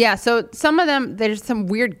husband. Yeah, so some of them, there's some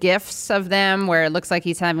weird gifs of them where it looks like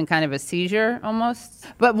he's having kind of a seizure almost.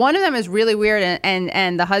 But one of them is really weird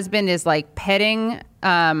and the husband is petting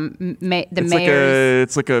the mayor's.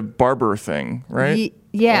 It's like a barber thing, right?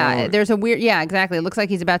 There's a weird. Yeah, exactly. It looks like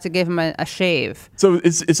he's about to give him a shave. So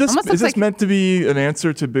is this meant to be an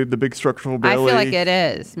answer to the big structural belly? I feel like it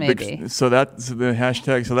is, maybe. So that's the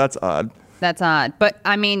hashtag. So that's odd. That's odd. But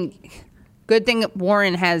I mean, good thing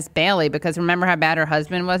Warren has Bailey because remember how bad her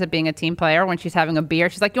husband was at being a team player when she's having a beer.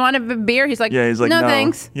 She's like, "You want a beer?" He's like, no,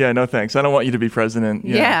 thanks. Yeah, no thanks. I don't want you to be president.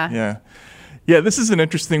 Yeah, this is an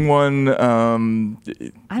interesting one.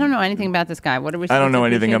 I don't know anything about this guy. What are we? I don't know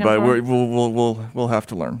anything about it. We'll have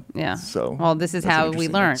to learn. Yeah. So well, this is how we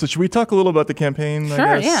learn. So should we talk a little about the campaign? Sure.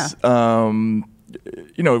 I guess? Yeah.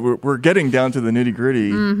 We're getting down to the nitty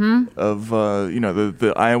gritty of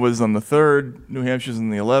the Iowa's on the 3rd, New Hampshire's on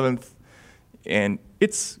the 11th, and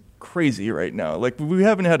it's crazy right now. We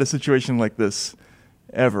haven't had a situation like this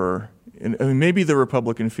ever. Maybe the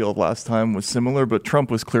Republican field last time was similar, but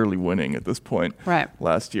Trump was clearly winning at this point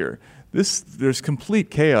last year. There's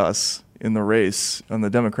complete chaos in the race on the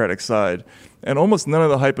Democratic side, and almost none of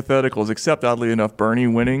the hypotheticals, except oddly enough, Bernie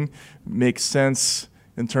winning, make sense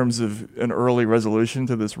in terms of an early resolution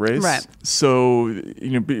to this race. Right. So,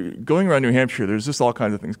 going around New Hampshire, there's just all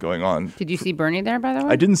kinds of things going on. Did you see Bernie there, by the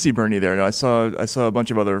way? I didn't see Bernie there. No, I saw a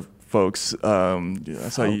bunch of other folks. I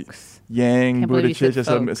saw Yang,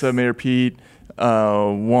 Buttigieg, I saw Mayor Pete,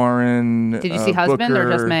 Warren. Did you see husband Booker.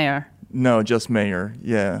 Or just mayor? No, just mayor.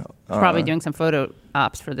 Yeah. Probably doing some photo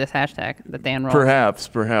ops for this hashtag that they enrolled.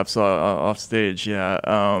 Perhaps off stage. Yeah.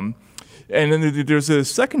 And then there's a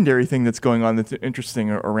secondary thing that's going on that's interesting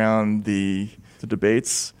around the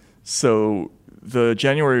debates. So the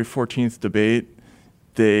January 14th debate,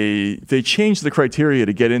 they changed the criteria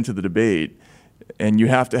to get into the debate. And you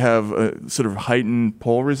have to have sort of heightened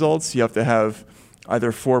poll results. You have to have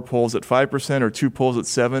either 4 polls at 5% or 2 polls at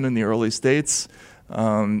 7% in the early states.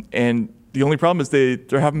 And the only problem is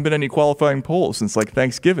there haven't been any qualifying polls since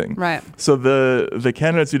Thanksgiving. Right. So the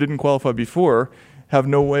candidates who didn't qualify before have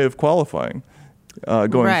no way of qualifying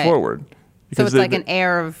going forward. So it's like an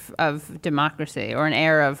air of democracy or an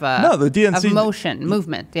air of the DNC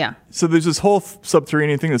movement. Yeah. So there's this whole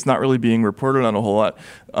subterranean thing that's not really being reported on a whole lot.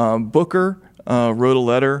 Booker wrote a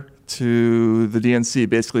letter to the DNC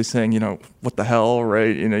basically saying, what the hell,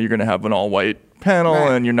 right? You're going to have an all-white panel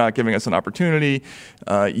and you're not giving us an opportunity.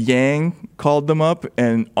 Yang called them up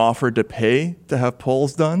and offered to pay to have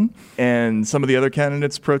polls done. And some of the other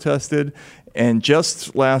candidates protested. And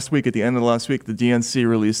just last week, at the end of last week, the DNC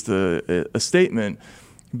released a statement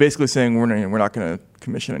basically saying we're not going to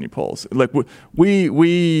commission any polls.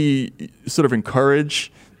 We sort of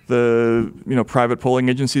encourage the private polling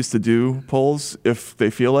agencies to do polls if they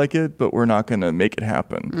feel like it, but we're not going to make it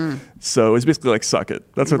happen. So it's basically suck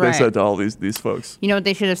it. That's what they said to all these folks. You know what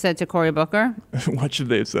they should have said to Cory Booker? What should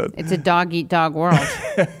they have said? It's a dog-eat-dog world.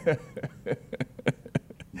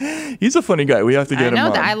 He's a funny guy. We have to get him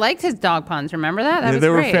on. I liked his dog puns. Remember that? That was they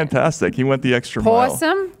great. were fantastic. He went the extra mile.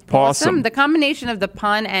 Possum. The combination of the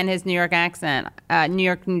pun and his New York accent,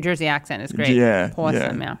 New Jersey accent is great.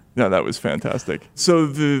 Possum, yeah. No, that was fantastic.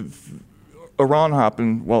 So Iran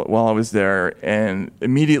happened while I was there, and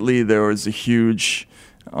immediately there was a huge.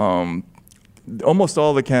 Almost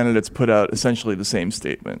all the candidates put out essentially the same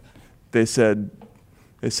statement. They said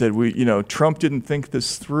we Trump didn't think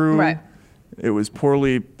this through. Right. It was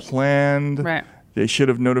poorly planned. Right. They should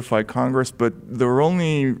have notified Congress, but there were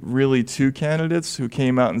only really 2 candidates who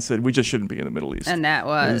came out and said, we just shouldn't be in the Middle East. And that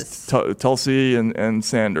was? Tulsi and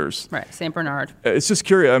Sanders. Right, St. Bernard. It's just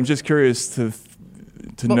curious. I'm just curious to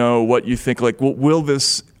know what you think. Like, will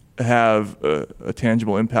this have a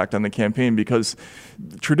tangible impact on the campaign? Because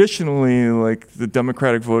traditionally, like, the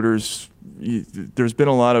Democratic voters, there's been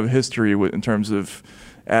a lot of history in terms of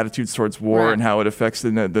attitudes towards war right. and how it affects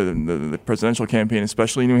the presidential campaign,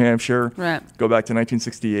 especially New Hampshire. Right. Go back to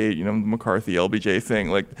 1968, the McCarthy LBJ thing.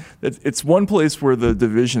 Like, it's one place where the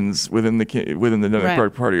divisions within the Democratic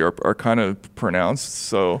right. Party are kind of pronounced.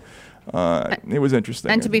 So it was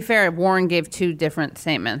interesting. And to be fair, Warren gave 2 different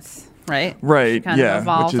statements. Right. Right. She kind of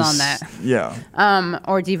evolved on that. Yeah.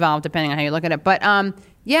 Or devolved, depending on how you look at it. But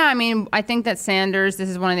yeah, I mean, I think that Sanders, this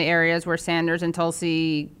is one of the areas where Sanders and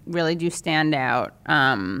Tulsi really do stand out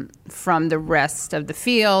from the rest of the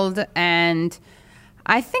field. And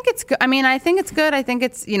I think it's good. I mean, I think it's good. I think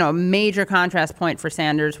it's, a major contrast point for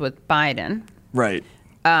Sanders with Biden. Right.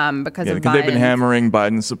 Because they've been hammering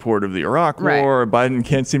Biden's support of the Iraq War. Right. Biden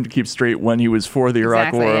can't seem to keep straight when he was for the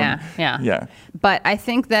Iraq War. Yeah. But I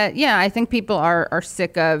think that, I think people are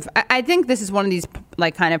sick of, I think this is one of these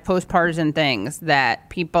like kind of post-partisan things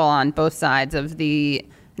that people on both sides of the,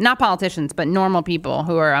 not politicians, but normal people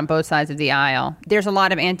who are on both sides of the aisle. There's a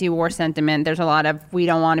lot of anti-war sentiment. There's a lot of, we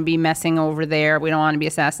don't want to be messing over there. We don't want to be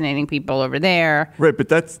assassinating people over there. Right,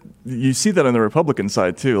 but you see that on the Republican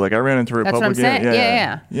side too. Like, I ran into a Republican. That's what I'm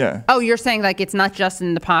saying. Yeah. Oh, you're saying like it's not just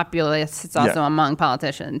in the populace, it's also among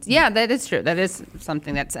politicians. Yeah, that is true. That is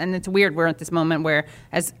something and it's weird. We're at this moment where,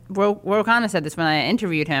 as Ro Khanna said this when I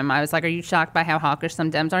interviewed him, I was like, are you shocked by how hawkish some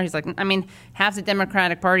Dems are? He's like, I mean, half the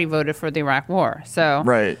Democratic Party voted for the Iraq War. So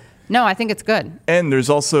right. No, I think it's good. And there's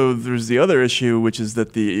the other issue, which is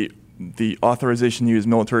that the authorization to use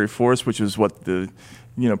military force, which is what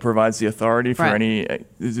provides the authority for any.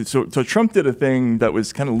 So Trump did a thing that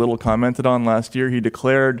was kind of little commented on last year. He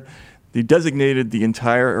designated the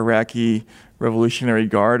entire Iraqi Revolutionary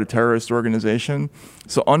Guard a terrorist organization.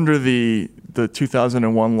 So under the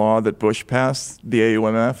 2001 law that Bush passed, the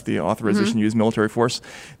AUMF, the authorization to use military force,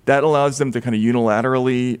 that allows them to kind of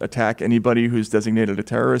unilaterally attack anybody who's designated a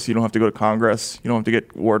terrorist. You don't have to go to Congress. You don't have to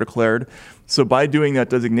get war declared. So by doing that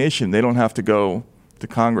designation, they don't have to go to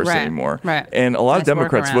Congress anymore. Right. And a lot of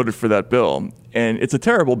Democrats voted for that bill. And it's a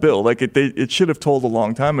terrible bill. Like, it should have told a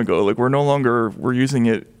long time ago. Like, we're using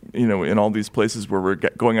it, in all these places where we're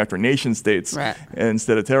going after nation states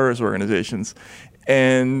instead of terrorist organizations.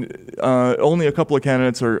 And only a couple of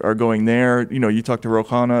candidates are going there. You talk to Ro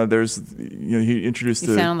Khanna. He introduced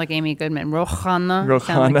You sound like Amy Goodman. Ro Khanna.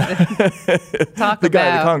 The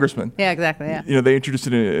guy, the congressman. Yeah, exactly. Yeah. They introduced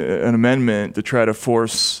an amendment to try to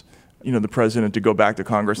force the president to go back to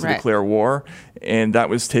Congress to declare war, and that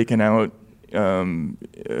was taken out.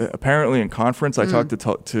 Apparently in conference, I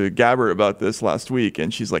talked to Gabbard about this last week,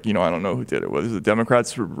 and she's like, I don't know who did it. Was it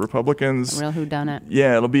Democrats or Republicans? A real whodunit.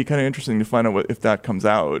 Yeah, it'll be kind of interesting to find out if that comes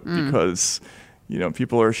out, because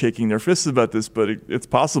people are shaking their fists about this, but it's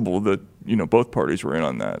possible that both parties were in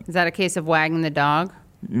on that. Is that a case of wagging the dog?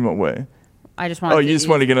 In what way? I just want. Oh, you just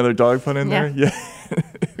want to get another dog put in there? Yeah.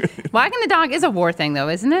 Wagging the dog is a war thing, though,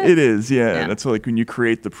 isn't it? It is. Yeah. That's like when you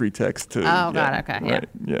create the pretext to. Oh God. Okay. Right,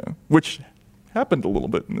 yeah. Which happened a little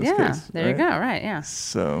bit in this case. Yeah, there you go. Right, yeah.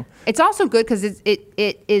 So it's also good because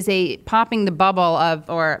it is a popping the bubble of,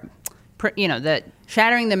 or the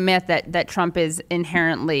shattering the myth that Trump is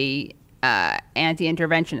inherently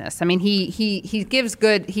anti-interventionist. I mean, he gives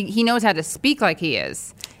good. He knows how to speak like he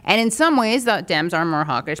is, and in some ways the Dems are more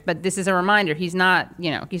hawkish. But this is a reminder: he's not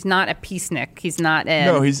he's not a peacenik. He's not.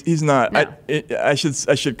 No, he's not. No. I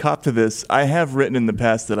should cop to this. I have written in the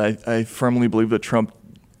past that I firmly believe that Trump,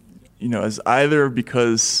 is either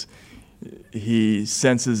because he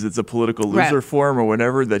senses it's a political loser for him or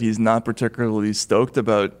whatever, that he's not particularly stoked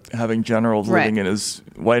about having generals living in his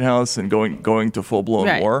White House and going to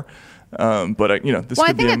full-blown war. But this I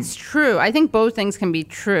could think be it's true. I think both things can be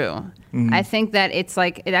true. I think that it's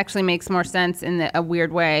like, it actually makes more sense in a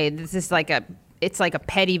weird way. This is like it's like a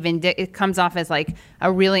petty it comes off as like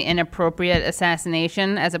a really inappropriate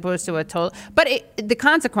assassination as opposed to a total. But the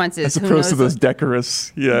consequences. As opposed to those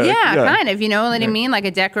decorous. Yeah, kind of. You know what I mean? Like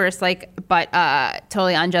a decorous, but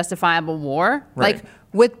totally unjustifiable war. Right. Like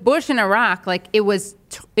with Bush in Iraq, like it was.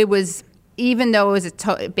 Even though it was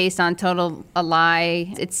based on a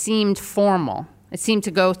lie, it seemed formal. It seemed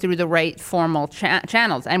to go through the right formal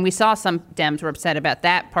channels. And we saw some Dems were upset about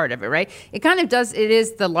that part of it, right? It kind of does, it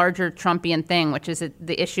is the larger Trumpian thing, which is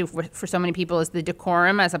the issue for so many people is the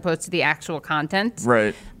decorum as opposed to the actual content.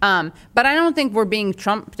 Right. But I don't think we're being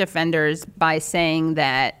Trump defenders by saying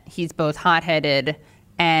that he's both hot-headed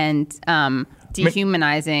and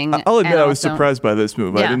dehumanizing. I'll admit I was surprised by this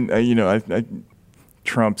move. Yeah. I didn't,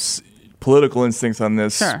 Trump's political instincts on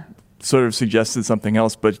this sort of suggested something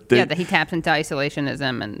else, but that he taps into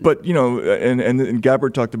isolationism But and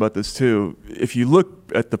Gabbard talked about this too. If you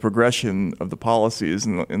look at the progression of the policies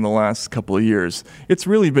in the last couple of years, it's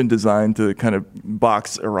really been designed to kind of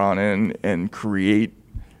box Iran in and create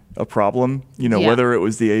a problem. Whether it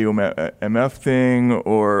was the AUMF thing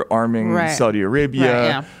or arming Saudi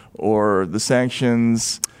Arabia or the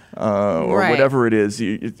sanctions. Or whatever it is,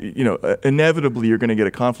 inevitably you're going to get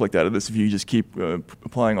a conflict out of this if you just keep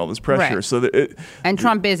applying all this pressure. Right. So that and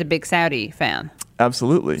Trump is a big Saudi fan.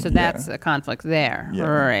 Absolutely. So that's a conflict there. Yeah.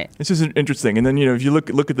 Right. It's just interesting. And then if you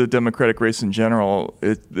look at the Democratic race in general,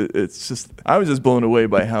 it's just I was just blown away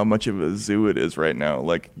by how much of a zoo it is right now.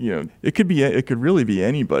 Like it could really be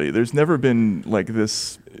anybody. There's never been like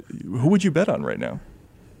this. Who would you bet on right now?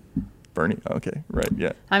 Bernie. Okay. Right.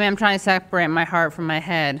 Yeah. I mean, I'm trying to separate my heart from my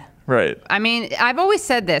head. Right. I mean, I've always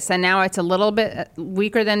said this, and now it's a little bit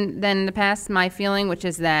weaker than the past, my feeling, which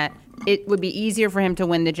is that it would be easier for him to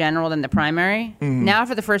win the general than the primary. Mm-hmm. Now,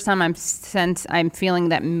 for the first time, I'm feeling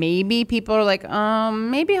that maybe people are like,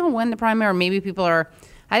 maybe he'll win the primary, or maybe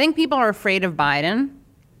I think people are afraid of Biden.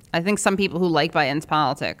 I think some people who like Biden's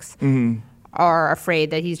politics are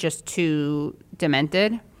afraid that he's just too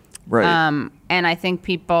demented. Right. And I think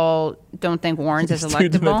people don't think Warren's as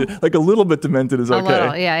electable. Like a little bit demented is okay. A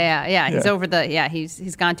little, yeah. He's over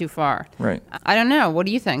he's gone too far. Right. I don't know. What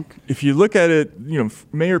do you think? If you look at it,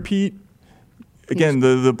 Mayor Pete, again,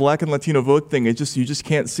 the black and Latino vote thing, you just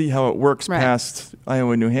can't see how it works past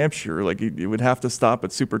Iowa and New Hampshire. Like it would have to stop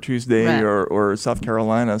at Super Tuesday or South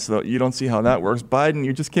Carolina. So you don't see how that works. Biden,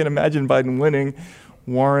 you just can't imagine Biden winning.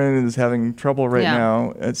 Warren is having trouble right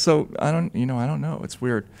now. And so I don't know. It's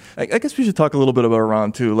weird. I guess we should talk a little bit about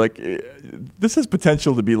Iran too. Like this has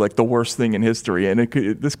potential to be like the worst thing in history. And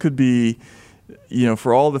this could be,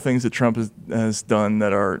 for all the things that Trump has done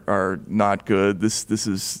that are not good, this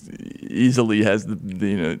is easily has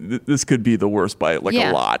this could be the worst by like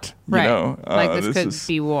a lot. Like this could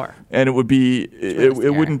be war. And it would be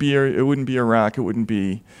it wouldn't be Iraq. It wouldn't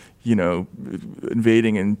be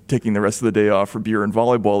invading and taking the rest of the day off for beer and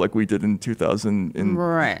volleyball like we did in 2000.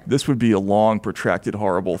 This would be a long, protracted,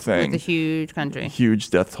 horrible thing. With a huge country.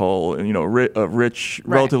 Huge death toll, and a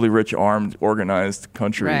relatively rich, armed, organized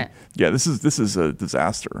country. Right. Yeah, this is a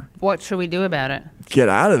disaster. What should we do about it? Get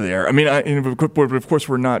out of there. I mean, of course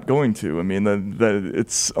we're not going to. I mean,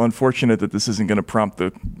 it's unfortunate that this isn't going to prompt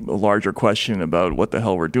a larger question about what the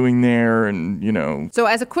hell we're doing there, and So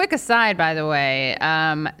as a quick aside, by the way,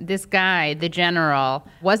 this guy, the general,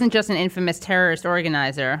 wasn't just an infamous terrorist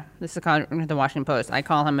organizer. This is according to the Washington Post. I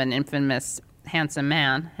call him an infamous handsome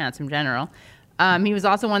general. He was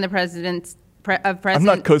also one of the president's. I'm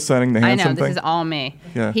not co-signing the handsome thing. I know, this is all me.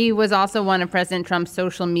 Yeah. He was also one of President Trump's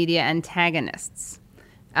social media antagonists.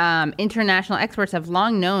 International experts have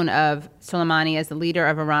long known of Soleimani as the leader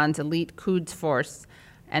of Iran's elite Quds force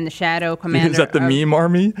and the shadow commander. Is that the meme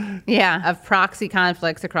army? Yeah, of proxy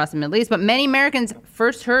conflicts across the Middle East. But many Americans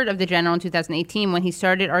first heard of the general in 2018 when he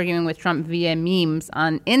started arguing with Trump via memes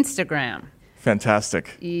on Instagram.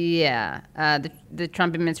 Fantastic. Yeah. The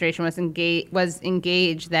Trump administration was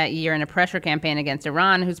engaged that year in a pressure campaign against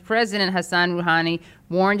Iran, whose president, Hassan Rouhani,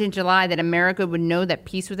 warned in July that America would know that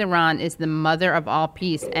peace with Iran is the mother of all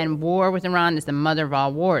peace and war with Iran is the mother of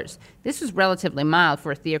all wars. This was relatively mild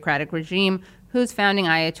for a theocratic regime whose founding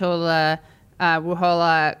Ayatollah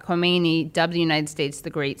Ruhollah Khomeini dubbed the United States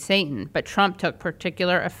the Great Satan. But Trump took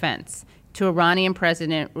particular offense to Iranian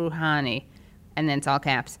President Rouhani, and then it's all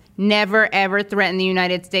caps, never ever threaten the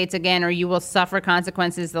United States again or you will suffer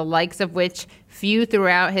consequences the likes of which few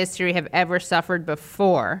throughout history have ever suffered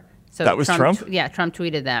before. So that was Trump? Yeah, Trump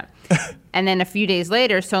tweeted that. And then a few days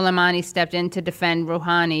later, Soleimani stepped in to defend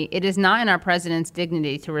Rouhani. It is not in our president's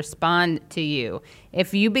dignity to respond to you.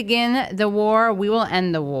 If you begin the war, we will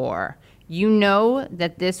end the war. You know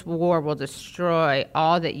that this war will destroy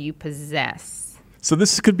all that you possess. So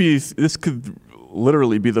this could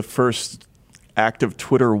literally be the first active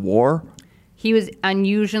Twitter war? He was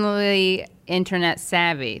unusually internet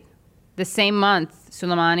savvy. The same month,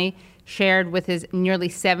 Soleimani shared with his nearly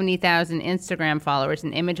 70,000 Instagram followers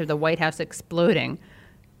an image of the White House exploding.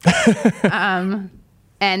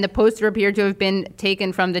 And the poster appeared to have been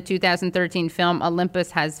taken from the 2013 film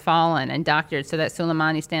Olympus Has Fallen and doctored so that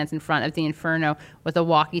Soleimani stands in front of the inferno with a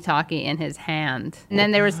walkie-talkie in his hand. And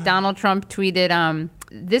then there was Donald Trump tweeted,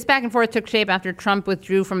 this back and forth took shape after Trump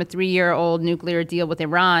withdrew from a 3-year-old nuclear deal with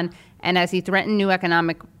Iran, and as he threatened new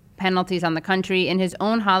economic penalties on the country. In his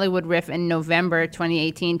own Hollywood riff in November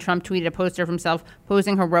 2018, Trump tweeted a poster of himself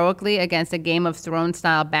posing heroically against a Game of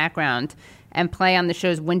Thrones-style background and play on the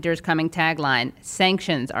show's Winter's Coming tagline,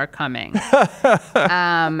 sanctions are coming.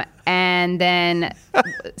 And then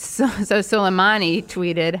so Soleimani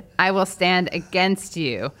tweeted, I will stand against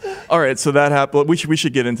you. All right, so that happened. We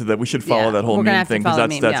should get into that. We should follow that whole meme thing,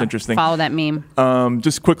 because that's interesting. Follow that meme.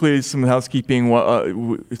 Just quickly, some housekeeping.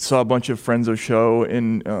 We saw a bunch of friends of show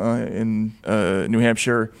in New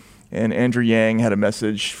Hampshire, and Andrew Yang had a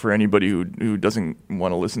message for anybody who doesn't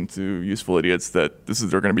want to listen to Useful Idiots that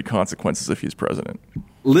there are going to be consequences if he's president.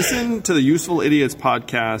 Listen to the Useful Idiots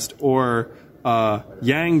podcast, or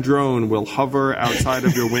Yang drone will hover outside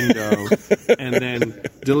of your window and then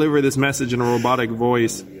deliver this message in a robotic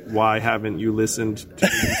voice. Why haven't you listened to the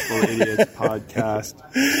Useful Idiots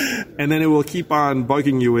podcast? And then it will keep on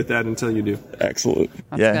bugging you with that until you do. Excellent.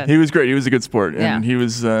 That's good. He was great. He was a good sport. And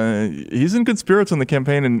he's in good spirits on the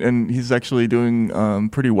campaign, and he's actually doing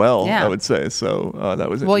pretty well, I would say. So that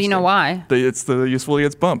was interesting. Well, you know why? It's the Useful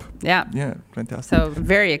Idiots bump. Yeah. Yeah, fantastic. So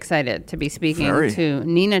very excited to be speaking to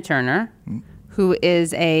Nina Turner, who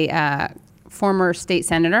is a former state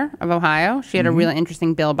senator of Ohio. She had a really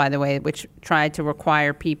interesting bill, by the way, which tried to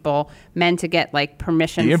require men to get like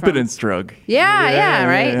permission. The impotence drug. Yeah,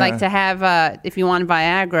 right. Like to have, if you want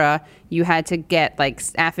Viagra, you had to get like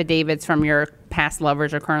affidavits from your past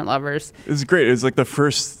lovers or current lovers. It was great. It was like the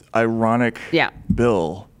first ironic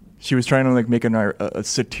bill. She was trying to like make a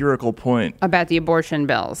satirical point about the abortion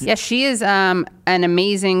bills. Yeah, she is an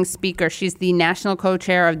amazing speaker. She's the national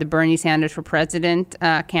co-chair of the Bernie Sanders for President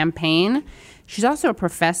campaign. She's also a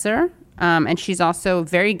professor, and she's also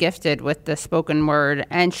very gifted with the spoken word,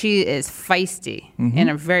 and she is feisty in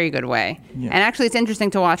a very good way. Yeah. And actually, it's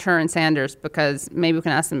interesting to watch her and Sanders, because maybe we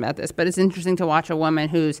can ask them about this, but it's interesting to watch a woman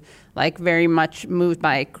who's like very much moved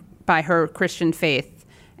by her Christian faith,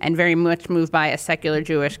 and very much moved by a secular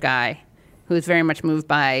Jewish guy who's very much moved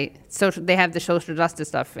by they have the social justice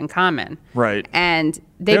stuff in common. Right. And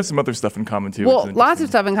they have some other stuff in common too. Well, lots of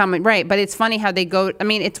stuff in common, right. But it's funny how they go, I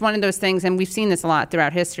mean, it's one of those things, and we've seen this a lot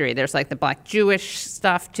throughout history. There's like the Black Jewish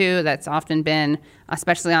stuff too, that's often been,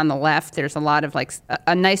 especially on the left, there's a lot of like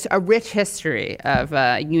a rich history of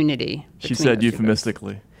unity. She said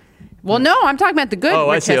euphemistically. Well, no, I'm talking about the good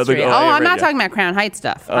rich history. I'm not talking about Crown Heights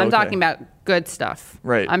stuff. I'm talking about good stuff.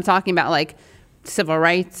 Right. I'm talking about like civil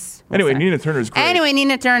rights. Anyway, Nina Turner's great.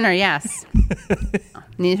 Nina Turner, yes.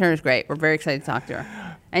 Nina Turner's great. We're very excited to talk to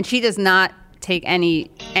her. And she does not take any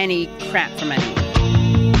crap from anyone.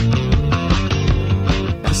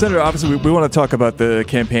 Senator, obviously, we want to talk about the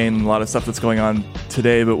campaign and a lot of stuff that's going on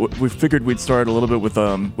today, but we figured we'd start a little bit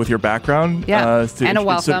with your background. Yeah, and a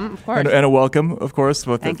welcome, of course. And a welcome, of course.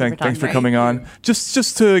 Well, thanks for coming on.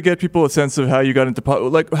 Just to get people a sense of how you got into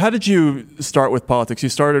politics. Like, how did you start with politics? You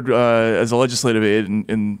started as a legislative aide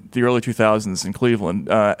in the early 2000s in Cleveland.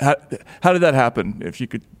 How did that happen? If you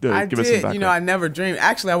could give us some background. You know, I never dreamed.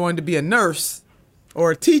 Actually, I wanted to be a nurse or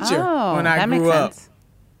a teacher when I grew up.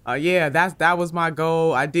 That was my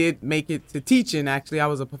goal. I did make it to teaching. Actually, I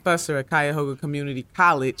was a professor at Cuyahoga Community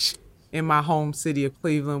College in my home city of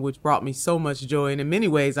Cleveland, which brought me so much joy. And in many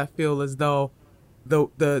ways, I feel as though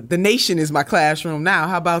the nation is my classroom now.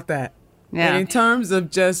 How about that? Yeah. And in terms of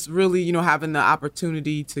just really, having the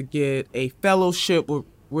opportunity to get a fellowship would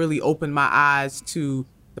really open my eyes to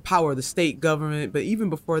the power of the state government. But even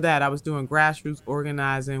before that, I was doing grassroots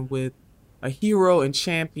organizing with a hero and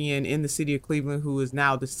champion in the city of Cleveland who is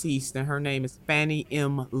now deceased, and her name is Fannie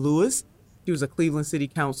M. Lewis. She was a Cleveland City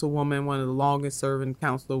Councilwoman, one of the longest-serving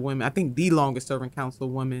councilwomen, I think the longest-serving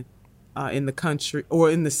councilwoman in the country, or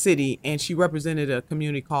in the city, and she represented a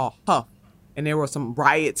community called Huff. And there were some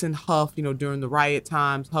riots in Huff, during the riot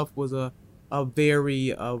times. Huff was a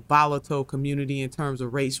very volatile community in terms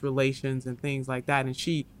of race relations and things like that, and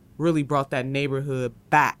she really brought that neighborhood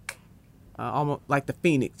back. Almost like the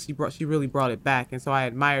Phoenix. She really brought it back. And so I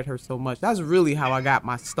admired her so much. That's really how I got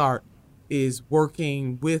my start, is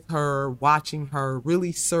working with her, watching her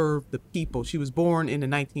really serve the people. She was born in the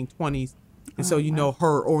 1920s. And so,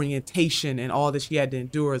 her orientation and all that she had to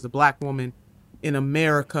endure as a Black woman in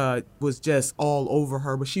America was just all over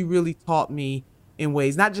her. But she really taught me in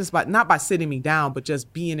ways, not by sitting me down, but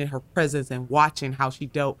just being in her presence and watching how she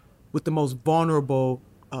dealt with the most vulnerable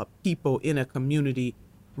people in a community.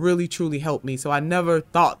 really, truly helped me. So I never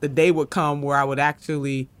thought the day would come where I would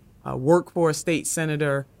actually work for a state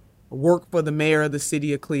senator, work for the mayor of the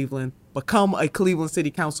city of Cleveland, become a Cleveland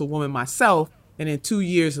City Councilwoman myself, and then 2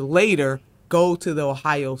 years later, go to the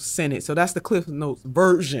Ohio Senate. So that's the Cliff Notes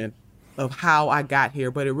version of how I got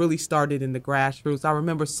here. But it really started in the grassroots. I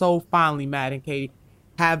remember so fondly, Matt and Katie,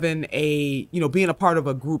 having being a part of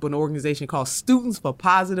a group, an organization called Students for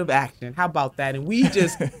Positive Action. How about that? And we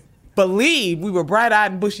just believed, we were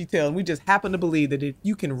bright-eyed and bushy-tailed, and we just happened to believe that if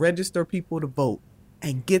you can register people to vote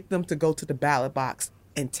and get them to go to the ballot box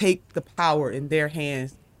and take the power in their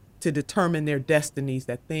hands to determine their destinies,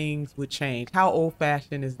 that things would change. How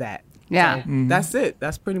old-fashioned is that? Yeah. So that's it.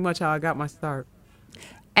 That's pretty much how I got my start.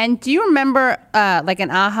 And do you remember like an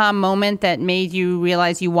aha moment that made you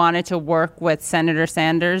realize you wanted to work with Senator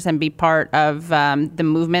Sanders and be part of the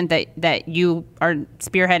movement that you are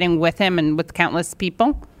spearheading with him and with countless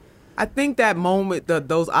people? I think that moment,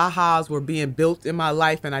 those ahas were being built in my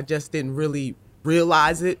life, and I just didn't really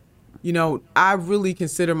realize it. You know, I really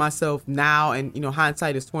consider myself now, and, you know,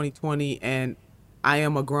 hindsight is 20/20, and I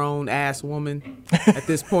am a grown-ass woman at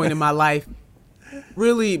this point in my life.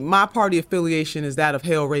 Really, my party affiliation is that of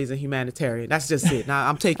hell-raising humanitarian. That's just it. Now,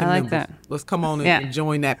 I'm taking I like members. that. Let's come on and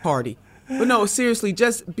join that party. But no, seriously,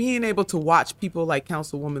 just being able to watch people like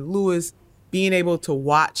Councilwoman Lewis, being able to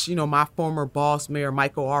watch, you know, my former boss, Mayor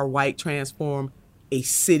Michael R. White, transform a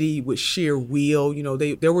city with sheer will. You know,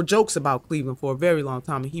 there were jokes about Cleveland for a very long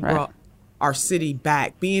time, and he brought our city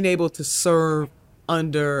back. Being able to serve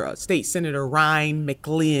under State Senator Ryan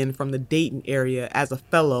McLean from the Dayton area as a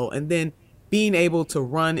fellow, and then being able to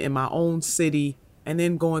run in my own city and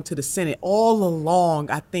then going to the Senate. All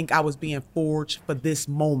along, I think I was being forged for this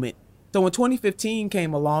moment. So when 2015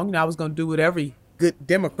 came along, you know, I was going to do what every good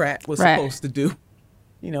Democrat was supposed to do.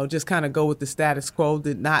 You know, just kind of go with the status quo.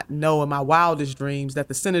 Did not know in my wildest dreams that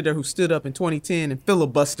the senator who stood up in 2010 and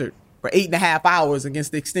filibustered for 8.5 hours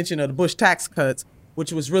against the extension of the Bush tax cuts,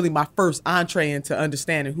 which was really my first entree into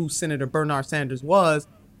understanding who Senator Bernard Sanders was,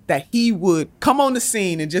 that he would come on the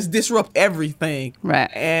scene and just disrupt everything. Right.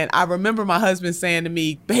 And I remember my husband saying to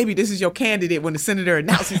me, baby, this is your candidate, when the senator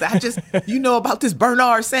announced. He said, you know about this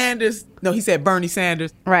Bernard Sanders? No, he said Bernie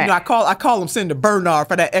Sanders. Right. You know, I call him Senator Bernard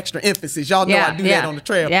for that extra emphasis. Y'all know I do that on the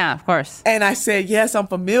trail. Yeah, of course. And I said, yes, I'm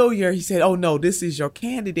familiar. He said, oh, no, this is your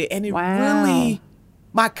candidate. And it really,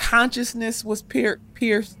 my consciousness was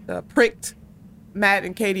pricked. Matt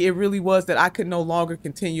and Katie, it really was that I could no longer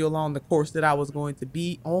continue along the course that I was going to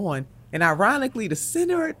be on. And ironically, the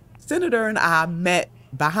senator and I met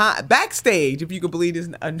backstage, if you could believe this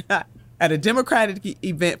or not, at a Democratic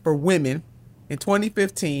event for women in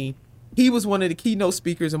 2015. He was one of the keynote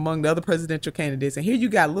speakers among the other presidential candidates. And here you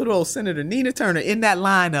got little old Senator Nina Turner in that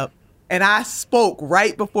lineup. And I spoke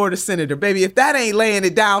right before the senator. Baby, if that ain't laying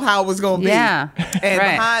it down how it was going to be. Yeah.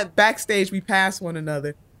 And backstage, we passed one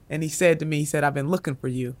another. And he said to me, he said, I've been looking for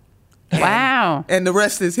you. Wow. And the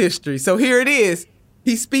rest is history. So here it is.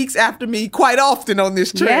 He speaks after me quite often on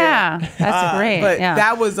this trail. Yeah, that's great. But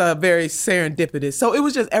that was a very serendipitous. So it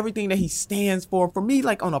was just everything that he stands for me,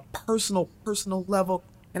 like on a personal level.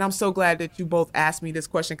 And I'm so glad that you both asked me this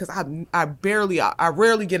question, because I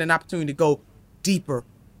rarely get an opportunity to go deeper.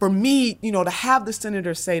 For me, you know, to have the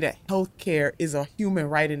senator say that healthcare is a human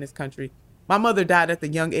right in this country. My mother died at the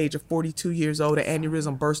young age of 42 years old. An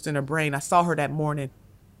aneurysm burst in her brain. I saw her that morning.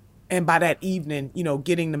 And by that evening, you know,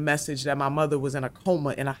 getting the message that my mother was in a coma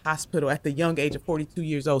in a hospital at the young age of 42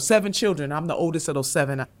 years old. 7 children. I'm the oldest of those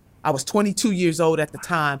 7. I was 22 years old at the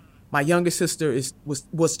time. My youngest sister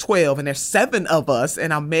was 12, and there's 7 of us,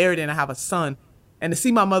 and I'm married and I have a son. And to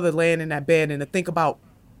see my mother laying in that bed and to think about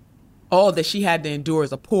all that she had to endure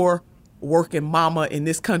as a poor working mama in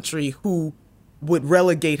this country who would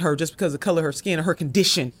relegate her just because of the color of her skin or her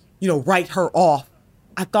condition, you know, write her off.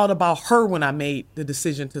 I thought about her when I made the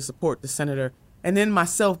decision to support the senator. And then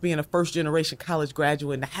myself being a first-generation college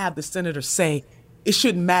graduate, and to have the senator say, it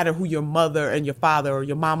shouldn't matter who your mother and your father or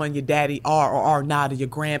your mama and your daddy are or are not, or your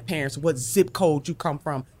grandparents, what zip code you come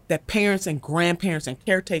from, that parents and grandparents and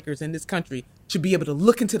caretakers in this country should be able to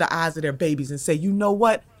look into the eyes of their babies and say, you know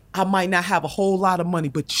what? I might not have a whole lot of money,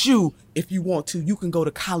 but you, if you want to, you can go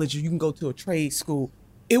to college or you can go to a trade school.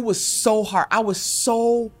 It was so hard. I was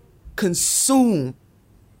so consumed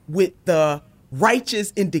with the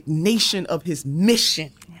righteous indignation of his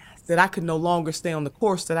mission that I could no longer stay on the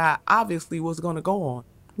course that I obviously was going to go on.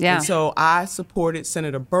 Yeah. And so I supported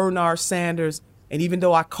Senator Bernard Sanders. And even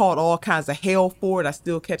though I caught all kinds of hell for it, I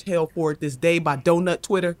still catch hell for it this day by donut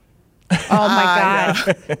Twitter. Oh, my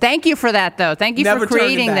God. Thank you for that, though. Thank you for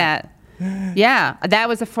creating that. Yeah, that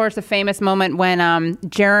was, of course, a famous moment when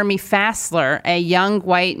Jeremy Fassler, a young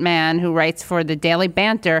white man who writes for the Daily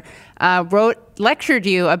Banter, lectured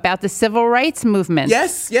you about the civil rights movement.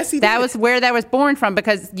 Yes, he did. That was where that was born from,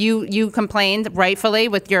 because you complained rightfully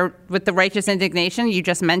with the righteous indignation you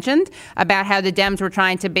just mentioned about how the Dems were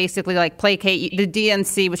trying to basically like placate you. The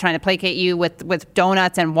DNC was trying to placate you with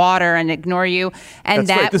donuts and water and ignore you. And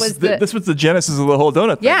this was the genesis of the whole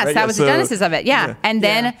donut thing. Yes, right? that was the genesis of it. Yeah.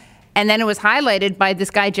 And then it was highlighted by this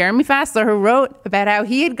guy, Jeremy Fassler, who wrote about how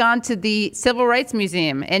he had gone to the Civil Rights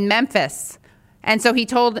Museum in Memphis. And so he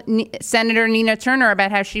told Senator Nina Turner about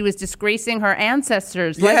how she was disgracing her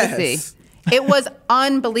ancestors' legacy. It was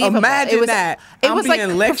unbelievable. Imagine that. It was being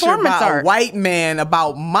like lectured performance by art. a white man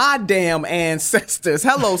about my damn ancestors.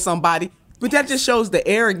 Hello, somebody. But that just shows the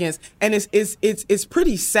arrogance. And it's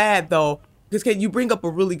pretty sad, though, because you bring up a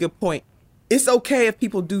really good point. It's okay if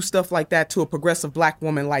people do stuff like that to a progressive black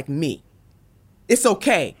woman like me. It's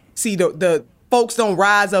okay. See, the folks don't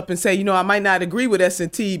rise up and say, I might not agree with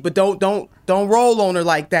S&T, but don't roll on her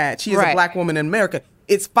like that. She is a black woman in America.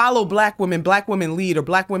 It's follow black women lead, or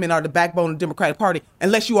black women are the backbone of the Democratic Party.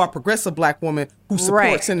 Unless you are a progressive black woman who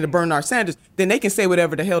supports Senator Bernard Sanders, then they can say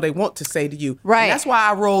whatever the hell they want to say to you. Right. And that's why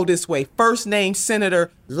I roll this way. First name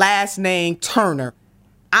Senator, last name Turner.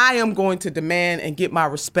 I am going to demand and get my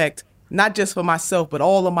respect, not just for myself, but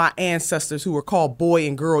all of my ancestors who were called boy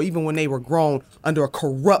and girl, even when they were grown under a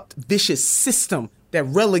corrupt, vicious system that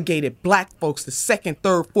relegated black folks to second,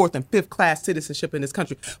 third, fourth, and fifth class citizenship in this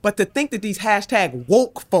country. But to think that these hashtag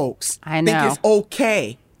woke folks think it's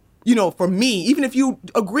okay, for me, even if you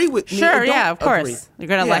agree with me. Sure, or don't of course. agree. They're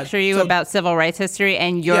going to lecture you about civil rights history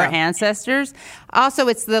and your ancestors. Also,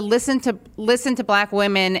 it's the listen to black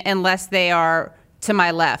women unless they are to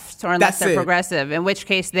my left, or unless they're progressive, in which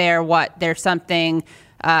case they're something,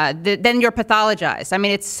 then you're pathologized. I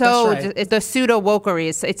mean, it's the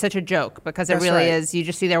pseudo-wokery, it's such a joke, because it really is. You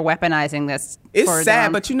just see they're weaponizing this. It's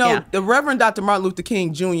sad, but the Reverend Dr. Martin Luther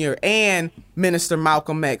King Jr. and Minister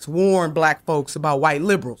Malcolm X warned black folks about white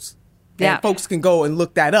liberals. And folks can go and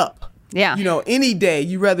look that up. Yeah. Any day,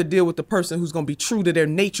 you rather deal with the person who's going to be true to their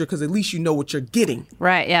nature, because at least you know what you're getting.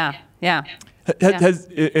 Right, yeah.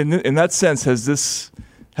 In that sense, has this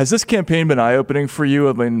campaign been eye-opening for you?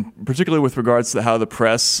 I mean, particularly with regards to how the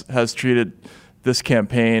press has treated this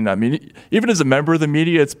campaign. I mean, even as a member of the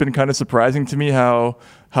media, it's been kind of surprising to me how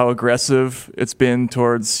aggressive it's been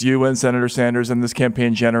towards you and Senator Sanders and this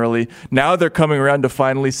campaign generally. Now they're coming around to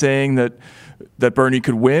finally saying that Bernie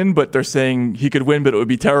could win, but they're saying he could win, but it would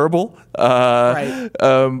be terrible.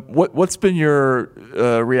 What's been your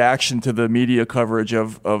reaction to the media coverage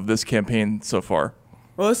of this campaign so far?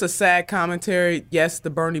 Well, it's a sad commentary. Yes, the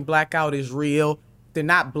Bernie blackout is real. They're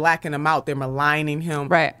not blacking him out. They're maligning him.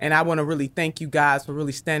 Right. And I want to really thank you guys for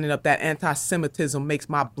really standing up. That anti-Semitism makes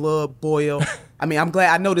my blood boil. I mean, I'm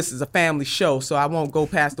glad. I know this is a family show, so I won't go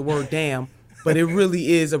past the word damn. But it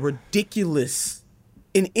really is a ridiculous,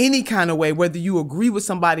 in any kind of way, whether you agree with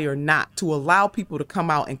somebody or not, to allow people to come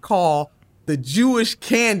out and call the Jewish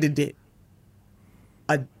candidate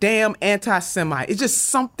a damn anti-Semite. It's just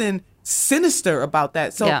something sinister about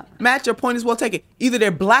that. So, Matt, your point is well taken. Either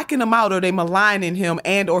they're blacking him out or they maligning him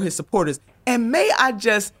and or his supporters. And may I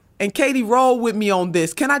just, and Katie, roll with me on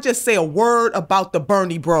this. Can I just say a word about the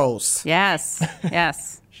Bernie bros? Yes.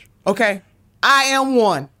 Okay. I am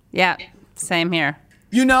one. Yeah. Same here.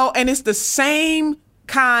 And it's the same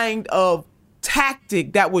kind of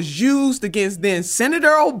tactic that was used against then Senator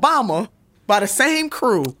Obama by the same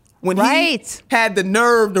crew when he had the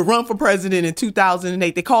nerve to run for president in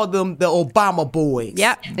 2008. They called them the Obama boys.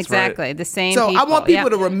 Yep, exactly. Right. The same So people. I want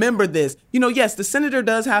people to remember this. Yes, the senator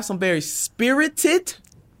does have some very spirited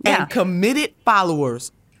and committed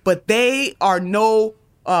followers, but they are no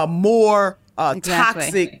more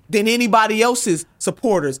toxic than anybody else's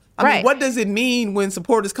supporters. I mean, what does it mean when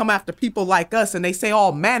supporters come after people like us and they say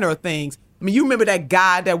all manner of things? I mean, you remember that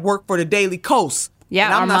guy that worked for the Daily Coast. Yeah,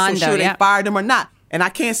 and I'm Armando, not so sure they fired him or not. And I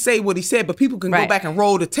can't say what he said, but people can go back and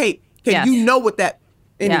roll the tape. You know what that...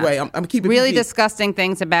 Anyway, I'm keeping really disgusting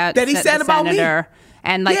things about that he said about senator me.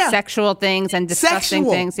 And sexual things and disgusting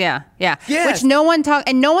things. Yeah. Yes. Which no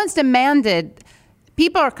one's demanded.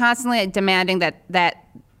 People are constantly demanding that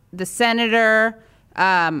the senator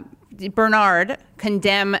Bernard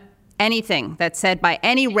condemn anything that's said by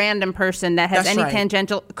any random person that has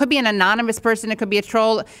tangential. It could be an anonymous person. It could be a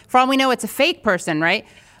troll. For all we know, it's a fake person, right?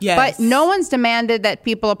 Yes. But no one's demanded that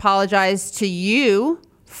people apologize to you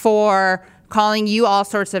for calling you all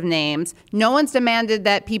sorts of names. No one's demanded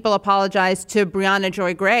that people apologize to Breonna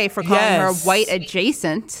Joy Gray for calling her white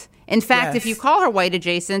adjacent In fact, if you call her white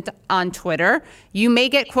adjacent on Twitter, you may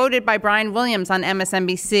get quoted by Brian Williams on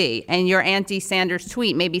MSNBC, and your anti-Sanders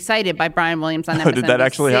tweet may be cited by Brian Williams on MSNBC. Did that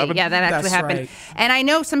actually happen? Yeah, that actually happened. Right. And I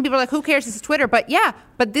know some people are like, who cares? It's Twitter.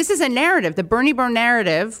 But this is a narrative. The Bernie Bro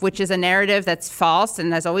narrative, which is a narrative that's false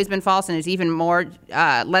and has always been false and is even more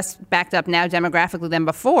less backed up now demographically than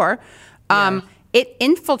before. It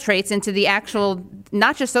infiltrates into the actual,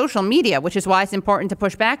 not just social media, which is why it's important to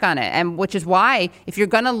push back on it. And which is why, if you're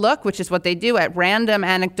going to look, which is what they do, at random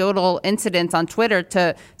anecdotal incidents on Twitter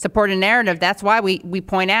to support a narrative, that's why we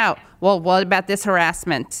point out, well, what about this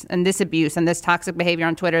harassment and this abuse and this toxic behavior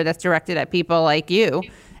on Twitter that's directed at people like you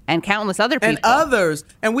and countless other people. And others.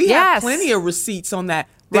 And we have plenty of receipts on that.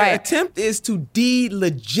 Their attempt is to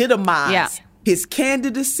delegitimize his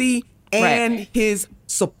candidacy and his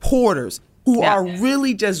supporters, who are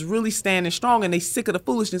really standing strong, and they sick of the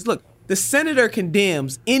foolishness. Look, the senator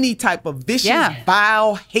condemns any type of vicious,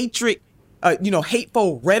 vile, hatred,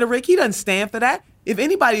 hateful rhetoric. He doesn't stand for that. If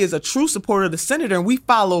anybody is a true supporter of the senator and we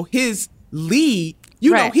follow his lead,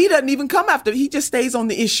 know, he doesn't even come after. He just stays on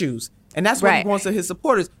the issues. And that's what he wants of his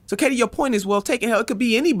supporters. So, Katie, your point is well taken. Hell, it could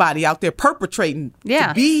be anybody out there perpetrating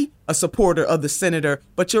to be a supporter of the senator.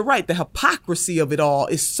 But you're right. The hypocrisy of it all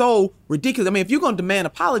is so ridiculous. I mean, if you're going to demand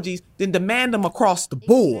apologies, then demand them across the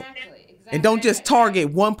board. Exactly. And don't just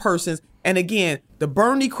target one person's. And again, the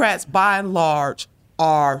Bernie-crats, by and large,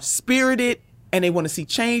 are spirited and they want to see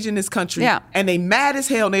change in this country. Yeah. And they mad as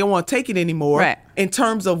hell and they don't want to take it anymore in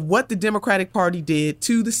terms of what the Democratic Party did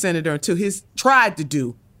to the senator and to his tried to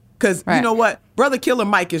do. Because you know what? Brother Killer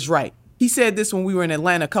Mike is right. He said this when we were in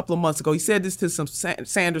Atlanta a couple of months ago. He said this to some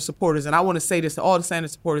Sanders supporters, and I want to say this to all the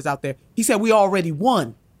Sanders supporters out there. He said, we already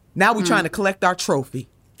won. Now we're trying to collect our trophy.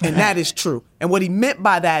 And that is true. And what he meant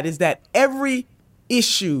by that is that every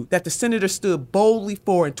issue that the senator stood boldly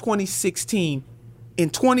for in 2016, in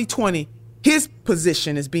 2020, his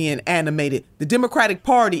position is being animated. The Democratic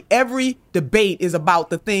Party, every debate is about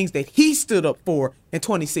the things that he stood up for in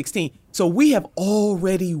 2016. So we have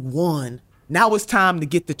already won. Now it's time to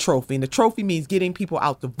get the trophy. And the trophy means getting people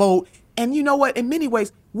out to vote. And you know what? In many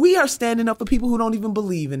ways, we are standing up for people who don't even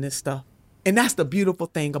believe in this stuff. And that's the beautiful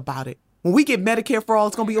thing about it. When we get Medicare for all,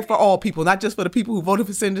 it's going to be for all people, not just for the people who voted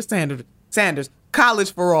for Senator Sanders.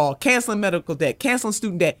 College for all, canceling medical debt, canceling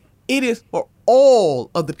student debt. It is for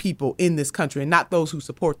all of the people in this country and not those who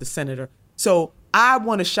support the senator. So I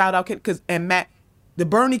want to shout out, and Matt, the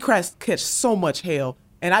Bernie crats catch so much hell,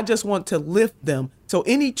 and I just want to lift them. So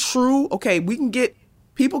any true,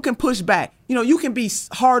 people can push back. You know, you can be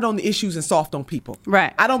hard on the issues and soft on people.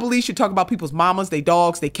 Right. I don't believe you should talk about people's mamas, their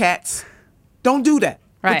dogs, their cats. Don't do that.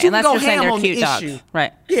 Right, but you unless can go you're saying ham they're on cute the dogs. issue.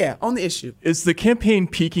 Right. Yeah, on the issue. Is the campaign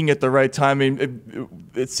peaking at the right time? I mean,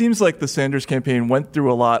 it seems like the Sanders campaign went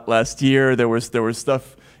through a lot last year. There was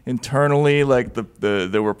stuff internally, like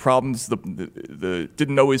there were problems. The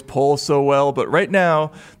didn't always poll so well, but right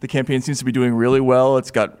now the campaign seems to be doing really well.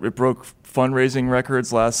 It broke fundraising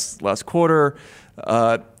records last quarter.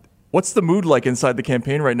 What's the mood like inside the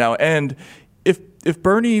campaign right now? And if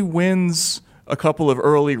Bernie wins a couple of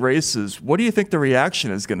early races, what do you think the reaction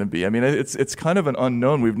is going to be? I mean, it's kind of an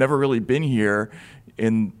unknown. We've never really been here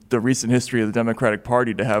in the recent history of the Democratic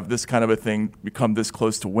Party to have this kind of a thing become this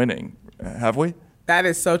close to winning. Have we? That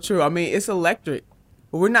is so true. I mean, it's electric,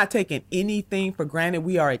 but we're not taking anything for granted.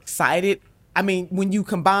 We are excited. I mean, when you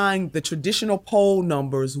combine the traditional poll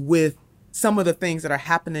numbers with some of the things that are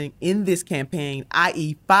happening in this campaign,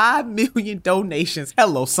 i.e. 5 million donations.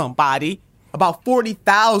 Hello, somebody. About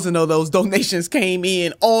 40,000 of those donations came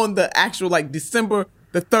in on the actual December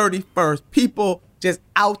the 31st. People just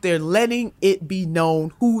out there letting it be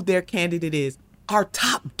known who their candidate is. Our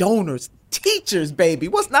top donors, teachers, baby.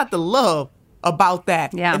 What's not the love about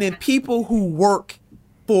that? Yeah. And then people who work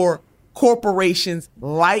for corporations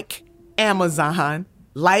like Amazon,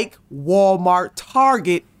 like Walmart,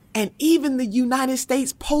 Target, and even the United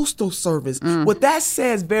States Postal Service. What that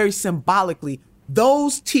says very symbolically,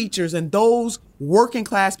 those teachers and those working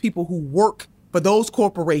class people who work for those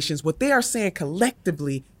corporations, what they are saying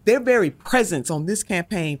collectively, their very presence on this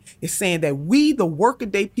campaign is saying that we, the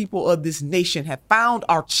workaday people of this nation, have found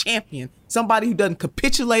our champion, somebody who doesn't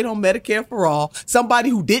capitulate on Medicare for all, somebody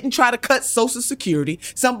who didn't try to cut Social Security,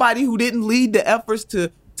 somebody who didn't lead the efforts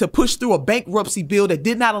to push through a bankruptcy bill that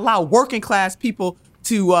did not allow working class people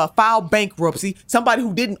to file bankruptcy, somebody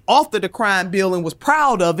who didn't author the crime bill and was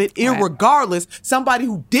proud of it, irregardless, somebody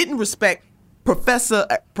who didn't respect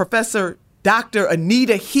Professor Dr.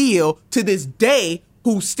 Anita Hill to this day,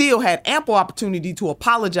 who still had ample opportunity to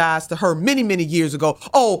apologize to her many, many years ago.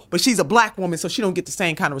 Oh, but she's a black woman, so she don't get the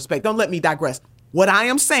same kind of respect. Don't let me digress. What I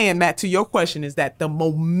am saying, Matt, to your question is that the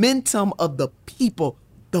momentum of the people,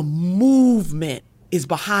 the movement is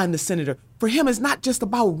behind the senator. For him, it's not just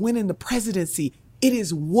about winning the presidency. It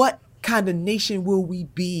is what kind of nation will we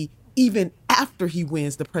be even after he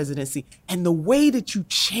wins the presidency. And the way that you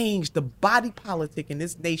change the body politic in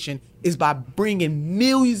this nation is by bringing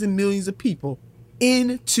millions and millions of people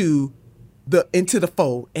into the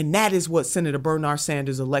fold. And that is what Senator Bernard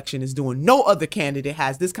Sanders' election is doing. No other candidate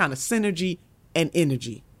has this kind of synergy and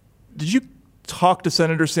energy. Did you talk to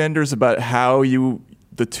Senator Sanders about how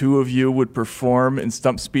the two of you would perform in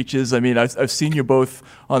stump speeches? I mean, I've seen you both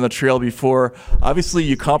on the trail before. Obviously,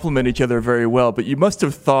 you complement each other very well, but you must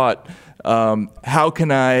have thought, how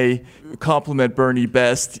can I compliment Bernie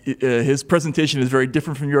best? His presentation is very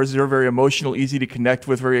different from yours. You're very emotional, easy to connect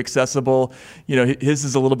with, very accessible. His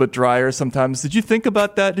is a little bit drier sometimes. Did you think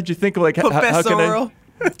about that? Did you think like, how can I...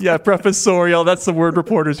 Yeah, professorial. That's the word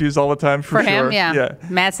reporters use all the time for sure. him, yeah.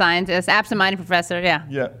 Mad scientist, absent-minded professor, yeah.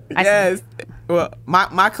 Yeah. Yes. Well,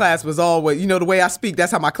 my class was always, the way I speak,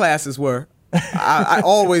 that's how my classes were. I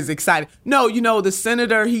always excited. No, the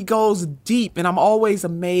senator, he goes deep, and I'm always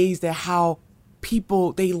amazed at how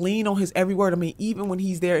people, they lean on his every word. I mean, even when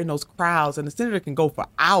he's there in those crowds, and the senator can go for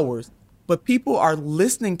hours, but people are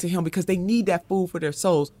listening to him because they need that food for their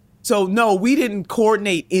souls. So, no, we didn't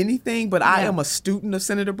coordinate anything, but I am a student of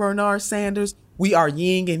Senator Bernard Sanders. We are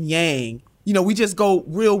yin and yang. We just go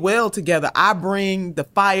real well together. I bring the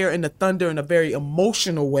fire and the thunder in a very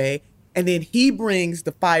emotional way, and then he brings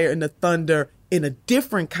the fire and the thunder in a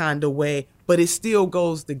different kind of way, but it still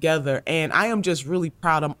goes together. And I am just really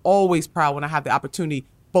proud. I'm always proud when I have the opportunity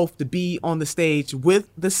both to be on the stage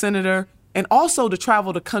with the senator and also to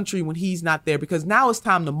travel the country when he's not there, because now it's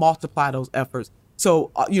time to multiply those efforts.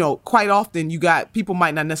 So, quite often people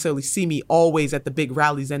might not necessarily see me always at the big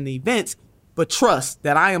rallies and the events, but trust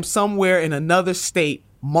that I am somewhere in another state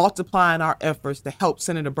multiplying our efforts to help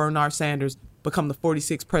Senator Bernard Sanders become the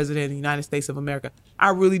 46th president of the United States of America.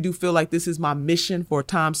 I really do feel like this is my mission for a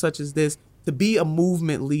time such as this, to be a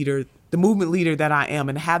movement leader, the movement leader that I am,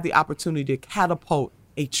 and have the opportunity to catapult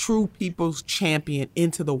a true people's champion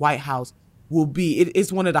into the White House.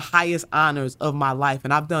 It's one of the highest honors of my life.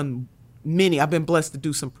 And I've been blessed to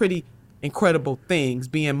do some pretty incredible things.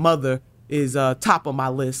 Being mother is top of my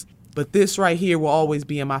list. But this right here will always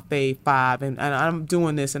be in my fave 5. And I'm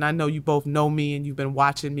doing this, and I know you both know me and you've been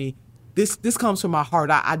watching me. This comes from my heart.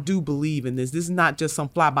 I do believe in this. This is not just some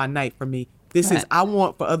fly-by-night for me. This is, I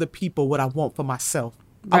want for other people what I want for myself.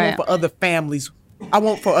 I want for other families. I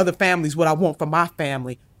want for other families what I want for my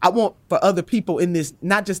family. I want for other people in this,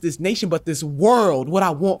 not just this nation, but this world, what I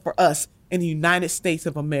want for us in the United States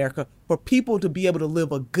of America, for people to be able to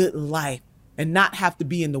live a good life and not have to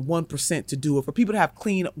be in the 1% to do it, for people to have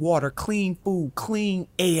clean water, clean food, clean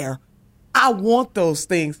air. I want those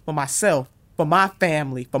things for myself, for my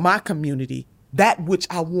family, for my community, that which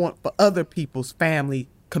I want for other people's family,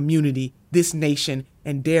 community, this nation,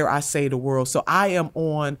 and dare I say the world. So I am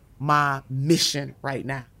on my mission right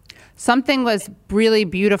now. Something was really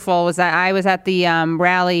beautiful was that I was at the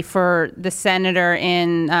rally for the senator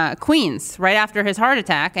in Queens right after his heart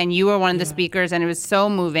attack, and you were one of the speakers, and it was so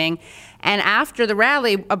moving. And after the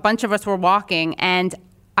rally, a bunch of us were walking, and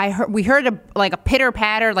we heard a pitter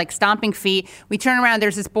patter, like stomping feet. We turned around.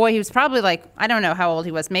 There's this boy. He was probably I don't know how old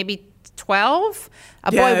he was, maybe 12.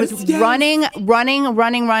 Boy was running,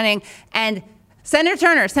 and Senator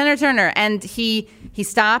Turner, and he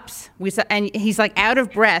stops. And he's out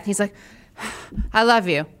of breath. He's like, "I love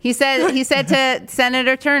you." He said to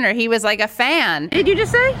Senator Turner, he was like a fan. Did you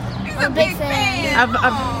just say? He's a big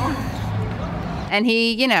fan. And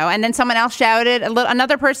he, and then someone else shouted.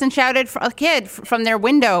 Another person shouted for a kid from their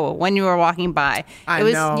window when you were walking by.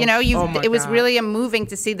 It was really moving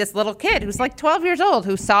to see this little kid who's 12 years old,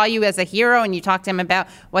 who saw you as a hero, and you talked to him about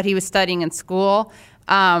what he was studying in school.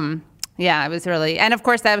 Yeah, it was really, and of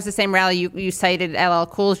course that was the same rally you cited LL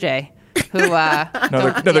Cool J, who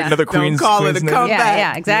another Queens. Don't call it a comeback.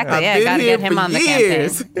 Yeah, exactly. Yeah, got to get him on the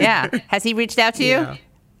campaign. Yeah, has he reached out to you? Yeah.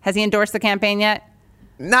 Has he endorsed the campaign yet?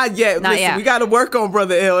 Not yet. Listen, we got to work on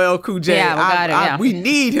brother LL Cool J. Yeah, we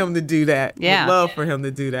need him to do that. Yeah, we'd love for him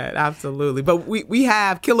to do that. Absolutely. But we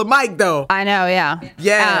have Killer Mike though. I know. Yeah.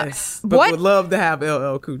 Yes. But would love to have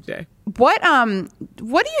LL Cool J. What do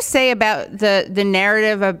you say about the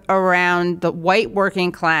narrative around the white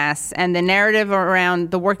working class and the narrative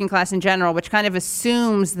around the working class in general, which kind of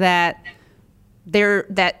assumes that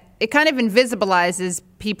it kind of invisibilizes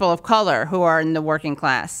people of color who are in the working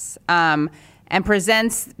class, and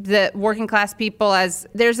presents the working class people as,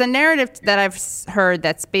 there's a narrative that I've heard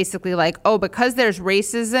that's basically because there's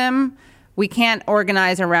racism, we can't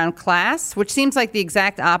organize around class, which seems like the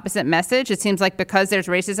exact opposite message. It seems like because there's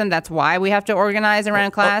racism, that's why we have to organize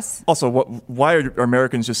around class. Also, why are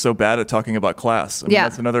Americans just so bad at talking about class? I mean,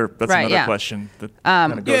 that's another question. That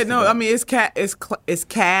kind of goes I mean, it's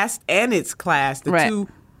caste and it's class. The two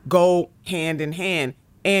go hand in hand.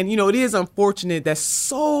 And, it is unfortunate that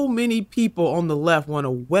so many people on the left want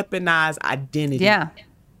to weaponize identity. Yeah.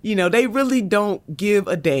 They really don't give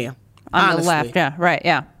a damn. On honestly. the left, yeah, right,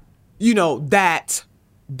 yeah. That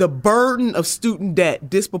the burden of student debt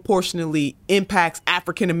disproportionately impacts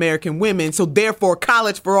African-American women. So therefore,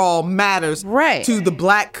 college for all matters to the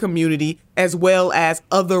Black community as well as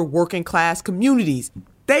other working class communities.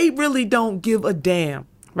 They really don't give a damn.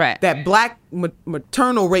 Right. That Black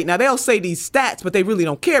maternal rate. Now, they'll say these stats, but they really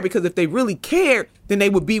don't care, because if they really cared, then they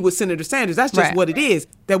would be with Senator Sanders. That's just what it is,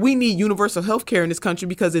 that we need universal health care in this country,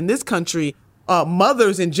 because in this country,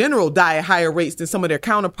 mothers in general die at higher rates than some of their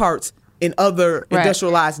counterparts in other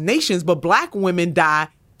industrialized nations, but Black women die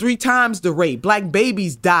 3 times the rate. Black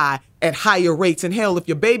babies die at higher rates. And hell, if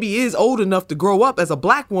your baby is old enough to grow up as a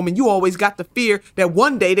Black woman, you always got the fear that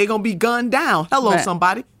one day they're going to be gunned down. Hello,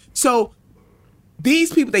 somebody. So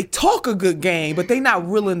these people, they talk a good game, but they're not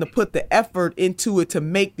willing to put the effort into it to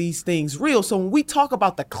make these things real. So when we talk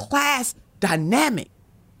about the class dynamic,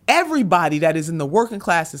 everybody that is in the working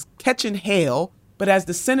class is catching hell. But as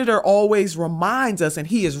the senator always reminds us, and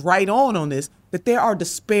he is right on this, that there are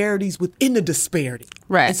disparities within the disparity.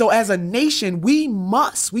 Right. And so as a nation, we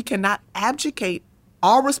cannot abdicate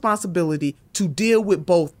our responsibility to deal with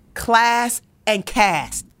both class and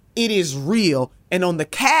caste. It is real. And on the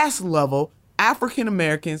caste level, African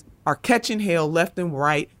Americans are catching hell left and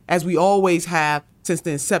right, as we always have since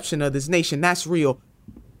the inception of this nation. That's real.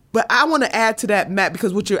 But I want to add to that, Matt,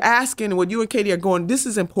 because what you're asking and what you and Katie are going, this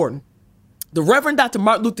is important. The Reverend Dr.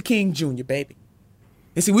 Martin Luther King Jr., baby.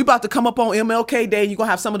 And see, we about to come up on MLK Day, and you're going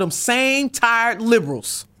to have some of them same tired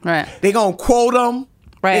liberals. Right. They're going to quote him.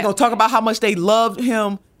 Right. They're going to talk about how much they loved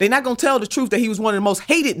him. They're not going to tell the truth that he was one of the most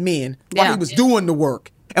hated men while he was doing the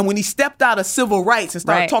work. And when he stepped out of civil rights and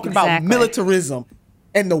started talking about militarism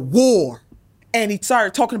and the war, and he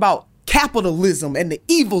started talking about capitalism and the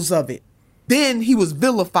evils of it, then he was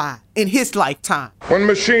vilified in his lifetime. When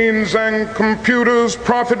machines and computers,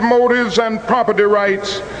 profit motives, and property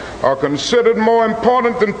rights are considered more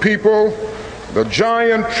important than people, the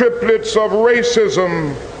giant triplets of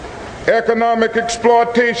racism, economic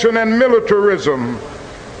exploitation, and militarism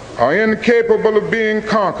are incapable of being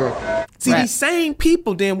conquered. See, these same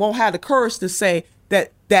people then won't have the courage to say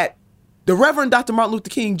that the Reverend Dr. Martin Luther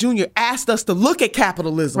King Jr. asked us to look at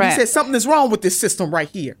capitalism. He said something is wrong with this system right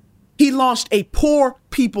here. He launched a poor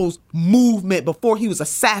people's movement before he was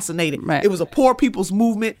assassinated. It was a poor people's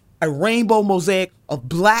movement, a rainbow mosaic of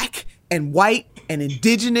Black and white and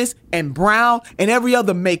indigenous and brown and every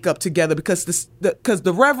other makeup together, because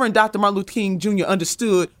the Reverend Dr. Martin Luther King Jr.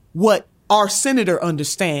 understood what our senator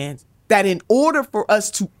understands, that in order for us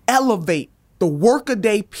to elevate the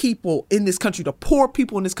workaday people in this country, the poor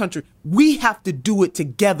people in this country, we have to do it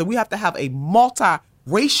together. We have to have a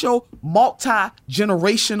multi-racial,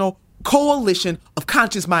 multi-generational coalition of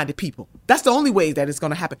conscious-minded people. That's the only way that it's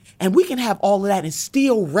going to happen. And we can have all of that and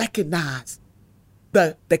still recognize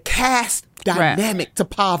the caste dynamic to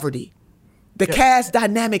poverty, the caste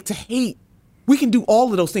dynamic to hate. We can do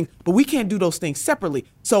all of those things, but we can't do those things separately.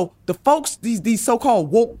 So the folks, these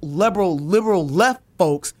so-called woke, liberal left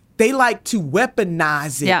folks, they like to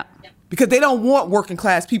weaponize it because they don't want working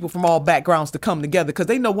class people from all backgrounds to come together, because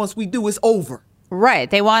they know once we do, it's over. Right.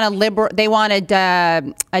 They want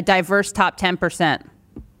a diverse top 10%.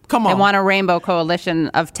 Come on. They want a rainbow coalition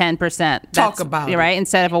of 10%. Talk about it. Right?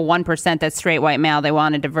 Instead of a 1% that's straight white male, they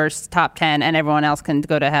want a diverse top 10, and everyone else can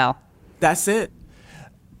go to hell. That's it.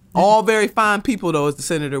 All very fine people, though, as the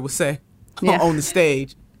senator would say on the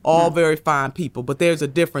stage. All very fine people. But there's a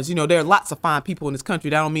difference. There are lots of fine people in this country.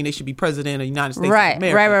 That don't mean they should be president of the United States of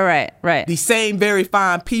America. Right. The same very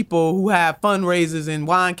fine people who have fundraisers and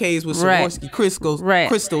wine caves with Swarovski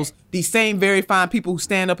crystals. These same very fine people who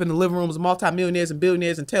stand up in the living rooms of multimillionaires and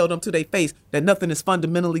billionaires and tell them to their face that nothing is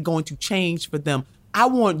fundamentally going to change for them. I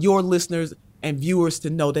want your listeners and viewers to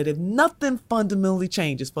know that if nothing fundamentally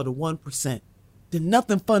changes for the 1%, then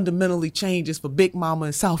nothing fundamentally changes for Big Mama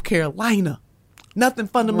in South Carolina. Nothing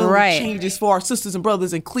fundamentally changes for our sisters and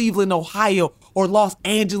brothers in Cleveland, Ohio, or Los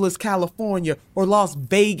Angeles, California, or Las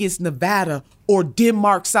Vegas, Nevada, or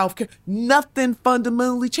Denmark, South Carolina. Nothing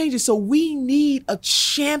fundamentally changes. So we need a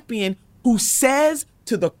champion who says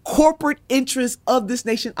to the corporate interests of this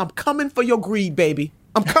nation, I'm coming for your greed, baby.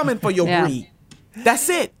 I'm coming for your greed. That's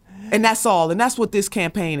it. And that's all. And that's what this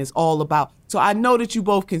campaign is all about. So I know that you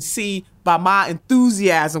both can see by my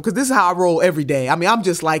enthusiasm, because this is how I roll every day. I mean, I'm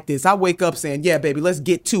just like this. I wake up saying, yeah, baby, let's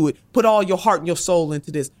get to it. Put all your heart and your soul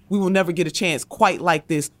into this. We will never get a chance quite like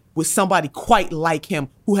this with somebody quite like him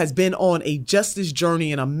who has been on a justice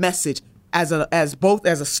journey and a message as both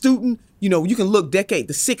as a student. You know, you can look the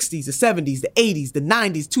 60s, the 70s, the 80s, the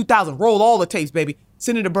 90s, 2000, roll all the tapes, baby.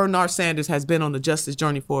 Senator Bernard Sanders has been on the justice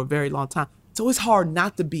journey for a very long time. So it's hard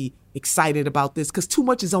not to be excited about this because too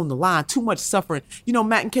much is on the line, too much suffering. You know,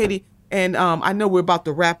 Matt and Katie, and I know we're about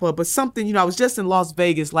to wrap up, but something, you know, I was just in Las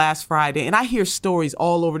Vegas last Friday, and I hear stories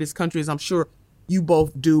all over this country, as I'm sure you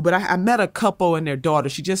both do, but I met a couple and their daughter.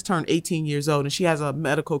 She just turned 18 years old, and she has a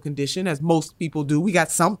medical condition, as most people do. We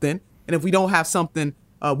got something, and if we don't have something,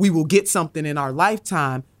 we will get something in our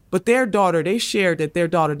lifetime. But their daughter, they shared that their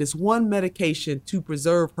daughter, this one medication to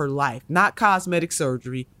preserve her life, not cosmetic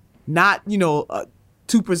surgery, not,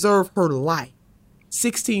 to preserve her life,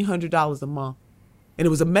 $1,600 a month. And it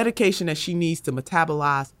was a medication that she needs to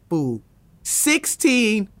metabolize food.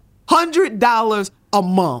 $1,600 a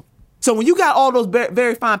month. So when you got all those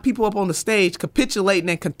very fine people up on the stage capitulating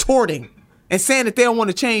and contorting and saying that they don't want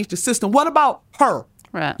to change the system, what about her?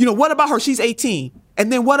 Right. What about her? She's 18.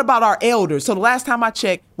 And then what about our elders? So the last time I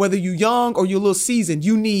checked, whether you're young or you're a little seasoned,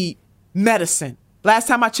 you need medicine. Last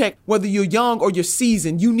time I checked, whether you're young or you're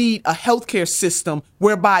seasoned, you need a healthcare system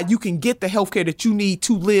whereby you can get the healthcare that you need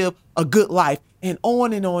to live a good life, and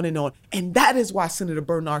on and on and on. And that is why Senator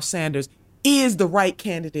Bernard Sanders is the right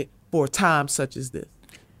candidate for a time such as this.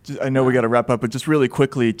 I know we got to wrap up, but just really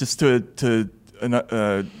quickly, just to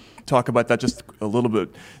talk about that just a little bit,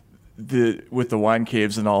 with the wine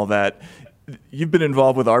caves and all that. You've been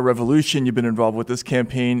involved with our revolution. You've been involved with this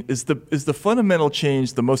campaign. Is the fundamental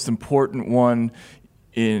change the most important one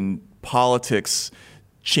in politics,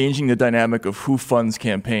 changing the dynamic of who funds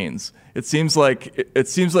campaigns? It seems like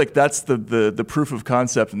that's the proof of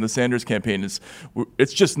concept in the Sanders campaign.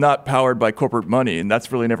 It's just not powered by corporate money, and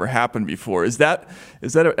that's really never happened before. Is that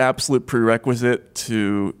an absolute prerequisite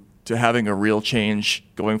to having a real change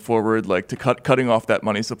going forward, like to cutting off that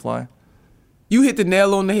money supply? You hit the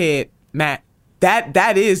nail on the head, Matt.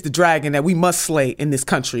 That is the dragon that we must slay in this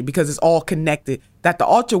country, because it's all connected. That the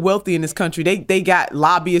ultra wealthy in this country, they got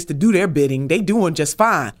lobbyists to do their bidding. They doing just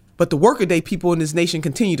fine. But the workaday people in this nation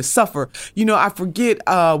continue to suffer. I forget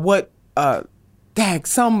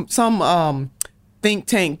some think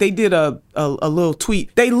tank, they did a little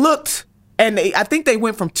tweet. They looked, and I think they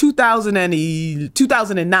went from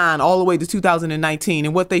 2009 all the way to 2019.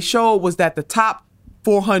 And what they showed was that the top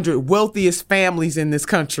 400 wealthiest families in this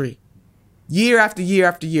country, year after year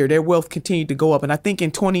after year, their wealth continued to go up. And I think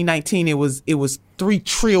in 2019, it was $3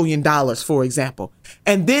 trillion, for example.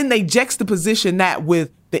 And then they juxtaposition that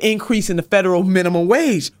with the increase in the federal minimum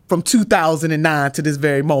wage from 2009 to this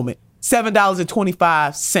very moment,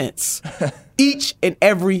 $7.25 each and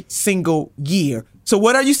every single year. So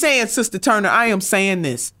what are you saying, Sister Turner? I am saying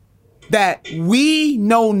this, that we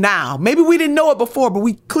know now, maybe we didn't know it before, but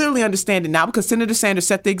we clearly understand it now, because Senator Sanders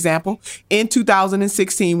set the example in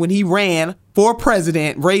 2016 when he ran for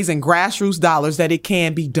president, raising grassroots dollars, that it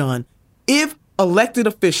can be done. If elected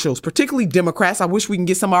officials, particularly Democrats, I wish we can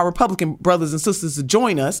get some of our Republican brothers and sisters to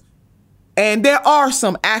join us. And there are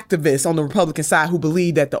some activists on the Republican side who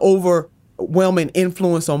believe that the overwhelming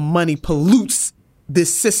influence on money pollutes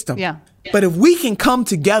this system. Yeah. But if we can come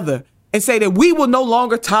together and say that we will no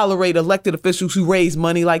longer tolerate elected officials who raise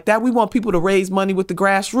money like that, we want people to raise money with the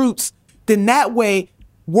grassroots, then that way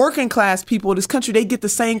working class people in this country, they get the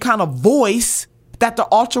same kind of voice that the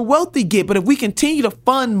ultra wealthy get. But if we continue to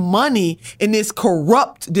fund money in this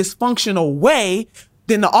corrupt, dysfunctional way,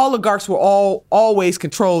 then the oligarchs will always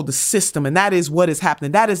control the system. And that is what is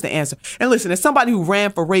happening. That is the answer. And listen, as somebody who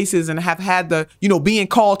ran for races and have had the, be in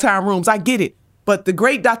call time rooms, I get it. But the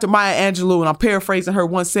great Dr. Maya Angelou, and I'm paraphrasing her,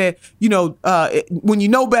 once said, when you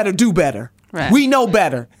know better, do better. Right. We know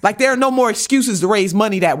better. Like, there are no more excuses to raise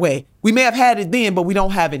money that way. We may have had it then, but we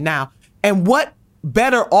don't have it now. And what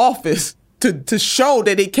better office to show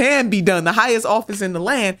that it can be done, the highest office in the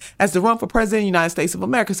land, as to run for president of the United States of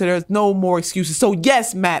America. So there's no more excuses. So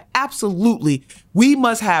yes, Matt, absolutely. We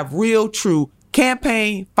must have real, true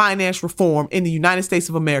campaign finance reform in the United States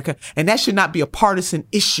of America. And that should not be a partisan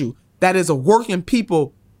issue. That is a working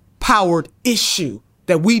people powered issue,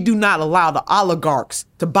 that we do not allow the oligarchs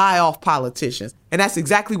to buy off politicians. And that's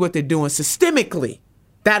exactly what they're doing systemically.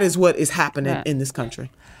 That is what is happening in this country.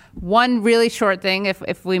 One really short thing,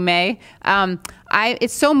 if we may.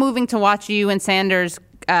 It's so moving to watch you and Sanders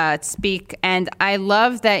speak, and I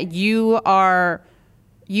love that you are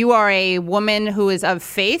a woman who is of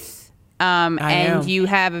faith, and you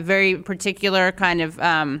have a very particular kind of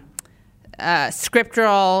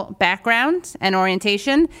scriptural background and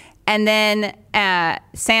orientation. And then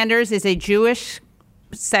Sanders is a Jewish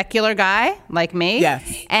secular guy like me.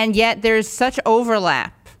 Yes. And yet there's such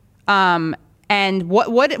overlap. And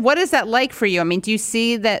what is that like for you? I mean, do you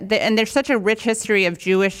see that? And there's such a rich history of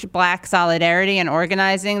Jewish Black solidarity and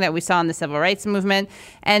organizing that we saw in the civil rights movement.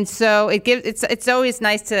 And so it's always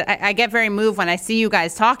nice to. I get very moved when I see you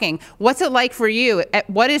guys talking. What's it like for you?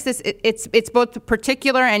 What is this? It's both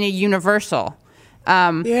particular and universal.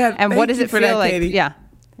 And what does it feel like? Katie. Yeah.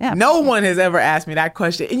 Yeah. No one has ever asked me that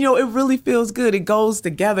question. And, it really feels good. It goes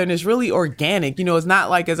together and it's really organic. It's not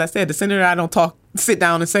like, as I said, the senator, I don't sit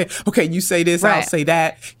down and say, okay, you say this, right. I'll say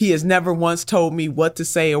that. He has never once told me what to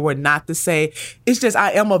say or what not to say. It's just,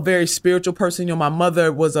 I am a very spiritual person. My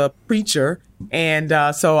mother was a preacher. And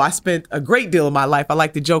so I spent a great deal of my life. I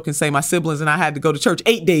like to joke and say my siblings and I had to go to church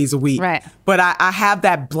 8 days a week. Right. But I have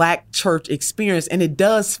that Black church experience and it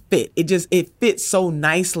does fit. It fits so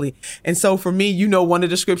nicely. And so for me, one of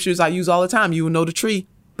the scriptures I use all the time, you will know the tree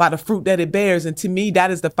by the fruit that it bears. And to me,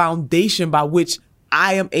 that is the foundation by which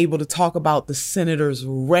I am able to talk about the senator's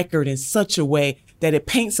record in such a way that it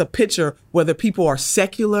paints a picture whether people are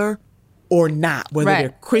secular or not, whether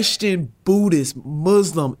they're Christian, Buddhist,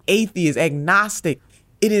 Muslim, atheist, agnostic.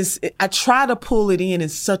 I try to pull it in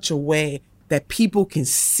such a way that people can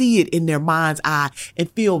see it in their mind's eye and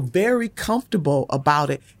feel very comfortable about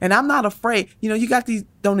it. And I'm not afraid. You got these,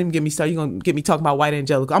 don't even get me started. You're going to get me talking about white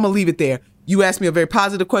evangelical. I'm going to leave it there. You asked me a very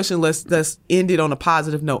positive question. Let's end it on a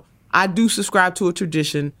positive note. I do subscribe to a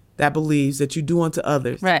tradition that believes that you do unto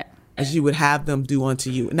others. Right. As you would have them do unto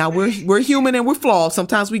you. Now, we're human and we're flawed.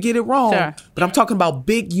 Sometimes we get it wrong. Sure. But I'm talking about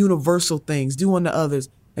big universal things. Do unto others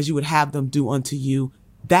as you would have them do unto you.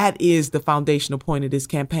 That is the foundational point of this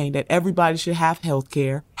campaign, that everybody should have health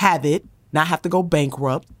care, have it, not have to go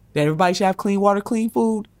bankrupt, that everybody should have clean water, clean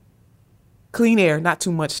food, clean air, not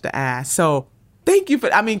too much to ask. So thank you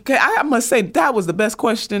I must say that was the best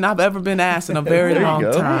question I've ever been asked in a very long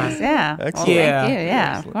time. Yeah. Excellent. Well, thank you.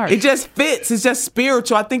 Yeah, of course. It just fits. It's just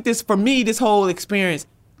spiritual. I think for me, this whole experience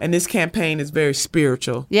and this campaign is very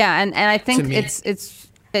spiritual. Yeah, and I think it's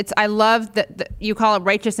I love that you call it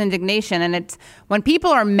righteous indignation, and it's when people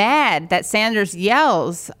are mad that Sanders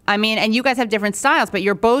yells. I mean, and you guys have different styles, but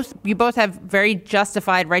you both have very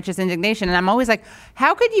justified righteous indignation, and I'm always like,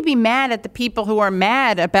 how could you be mad at the people who are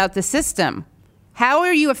mad about the system? How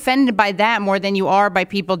are you offended by that more than you are by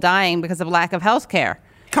people dying because of lack of health care?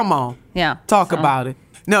 Come on. Yeah. Talk about it.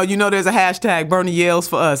 No, there's a hashtag, Bernie yells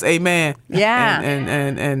for us. Amen. Yeah.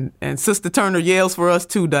 And Sister Turner yells for us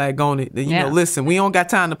too, daggone it. Listen, we don't got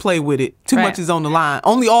time to play with it. Too much is on the line.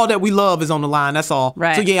 Only all that we love is on the line. That's all.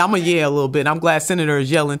 Right. So I'm going to yell a little bit. I'm glad Senator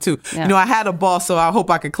is yelling too. Yeah. I had a boss, so I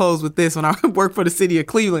hope I can close with this when I worked for the city of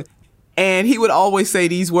Cleveland. And he would always say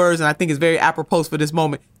these words, and I think it's very apropos for this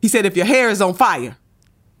moment. He said, if your hair is on fire,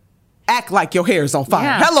 act like your hair is on fire.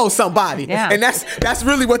 Yeah. Hello, somebody. Yeah. And that's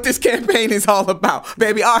really what this campaign is all about.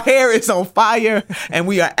 Baby, our hair is on fire, and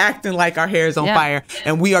we are acting like our hair is on fire.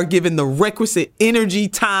 And we are giving the requisite energy,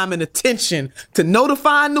 time, and attention to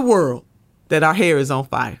notifying the world that our hair is on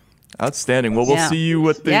fire. Outstanding. Well, we'll see you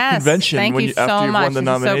at the convention after you've won the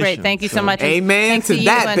nomination. So great. Thank you so much. Amen to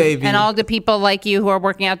that, baby. And all the people like you who are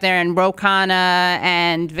working out there, and Ro Khanna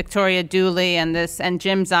and Victoria Dooley and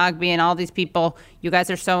Jim Zogby and all these people. You guys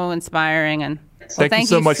are so inspiring. And thank you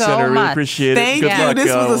so much, Senator. Really appreciate it. Thank Good you. luck.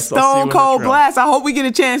 This was a stone cold blast. I hope we get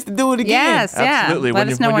a chance to do it again. Yes, absolutely. Let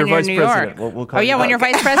us know when you're in New York. We'll call you when you're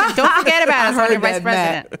vice president. Don't forget about us when you're vice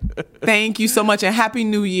president. Thank you so much, and Happy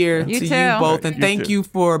New Year to you both. And thank you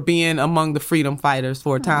for being among the freedom fighters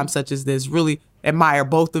for a time such as this. Really admire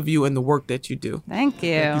both of you and the work that you do. Thank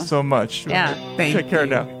you. Thank you so much. Yeah. Take care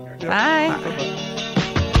now. Bye.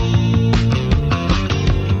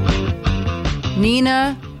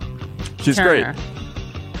 Nina She's Turner. great.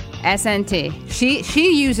 SNT.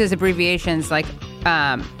 She uses abbreviations like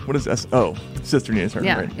what is Sister Nina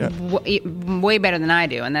Turner, right? Yeah. Way better than I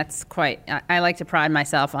do, and that's quite. I like to pride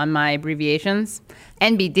myself on my abbreviations.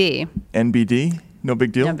 NBD. NBD. No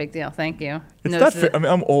big deal. No big deal. Thank you. It's not fair. I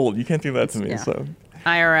mean, I'm old. You can't do that to me. Yeah. So.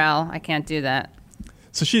 IRL. I can't do that.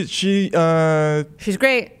 So she's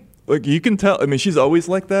great. Like, you can tell. I mean, she's always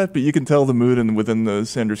like that, but you can tell the mood within the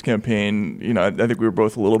Sanders campaign. I think we were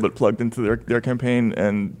both a little bit plugged into their campaign,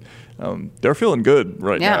 and they're feeling good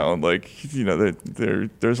right now. Like,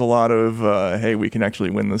 there's a lot of hey, we can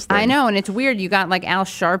actually win this thing. I know, and it's weird. You got like Al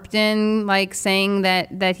Sharpton saying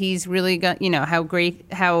that he's really got how great,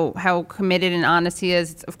 how committed and honest he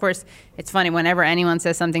is. Of course, it's funny whenever anyone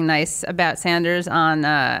says something nice about Sanders on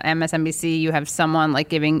MSNBC, you have someone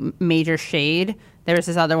giving major shade There was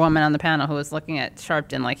this other woman on the panel who was looking at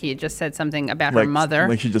Sharpton like he had just said something about her mother.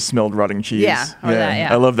 Like she just smelled rotting cheese. Yeah,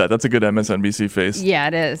 that. I love that. That's a good MSNBC face. Yeah,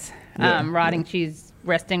 it is. Rotting cheese,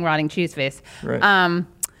 resting rotting cheese face. Right.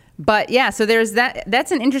 But yeah, so there's that.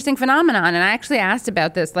 That's an interesting phenomenon. And I actually asked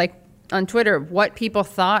about this, like on Twitter, what people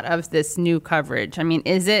thought of this new coverage. I mean,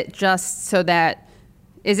 is it just so that,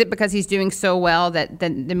 is it because he's doing so well that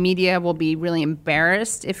the media will be really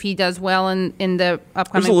embarrassed if he does well in the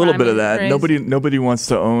upcoming? There's a little bit of that. Race? Nobody wants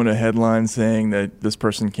to own a headline saying that this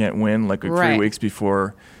person can't win like 3 weeks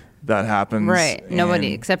before that happens. Right.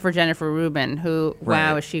 Nobody except for Jennifer Rubin, who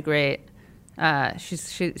wow, is she great?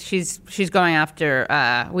 She's going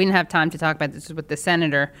after. We didn't have time to talk about this with the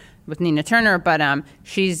senator, with Nina Turner, but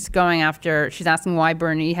she's going after. She's asking why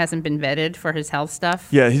Bernie hasn't been vetted for his health stuff.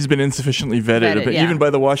 Yeah, he's been insufficiently vetted but even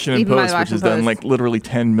by the Washington Post, which has done like literally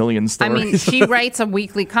 10 million stories. I mean, she writes a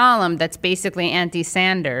weekly column that's basically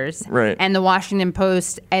anti-Sanders, right? And the Washington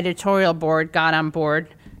Post editorial board got on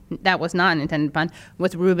board. That was not an intended pun,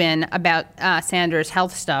 with Rubin about Sanders'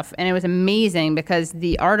 health stuff. And it was amazing because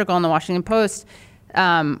the article in the Washington Post,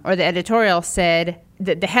 or the editorial, said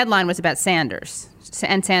that the headline was about Sanders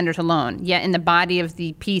and Sanders alone. Yet in the body of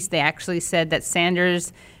the piece, they actually said that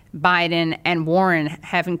Sanders, Biden, and Warren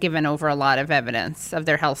haven't given over a lot of evidence of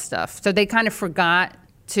their health stuff. So they kind of forgot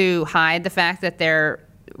to hide the fact that they're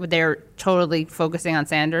totally focusing on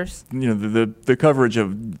Sanders. You know, the coverage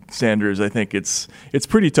of Sanders, I think it's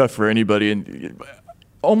pretty tough for anybody, and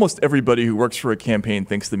almost everybody who works for a campaign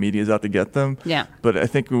thinks the media is out to get them. Yeah. But I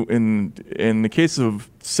think in the case of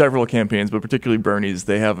several campaigns, but particularly Bernie's,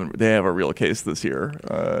 they have a real case this year.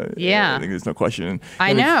 Yeah. I think there's no question.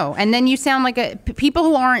 I know. And then you sound like people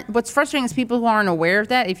who aren't. What's frustrating is people who aren't aware of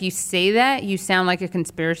that. If you say that, you sound like a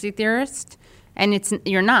conspiracy theorist. And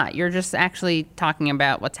you're not. You're just actually talking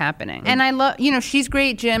about what's happening. And I love, she's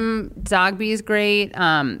great. Jim Zogby is great.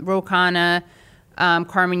 Ro Khanna,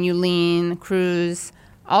 Carmen Yulin, Cruz.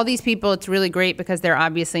 All these people, it's really great because they're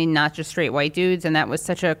obviously not just straight white dudes. And that was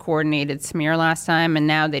such a coordinated smear last time. And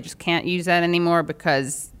now they just can't use that anymore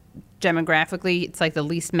because demographically, it's like the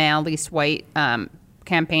least male, least white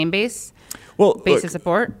campaign base. Base of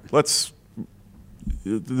support.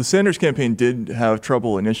 The Sanders campaign did have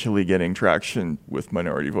trouble initially getting traction with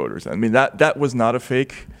minority voters. I mean, that was not a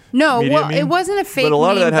fake. No, media meme, it wasn't a fake. But a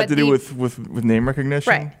lot meme, of that had to do with name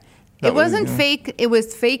recognition. Right. It wasn't fake. It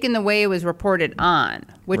was fake in the way it was reported on,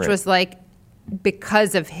 which was like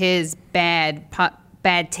because of his bad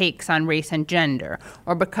takes on race and gender,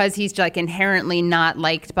 or because he's like inherently not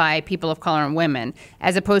liked by people of color and women,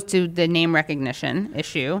 as opposed to the name recognition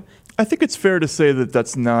issue. I think it's fair to say that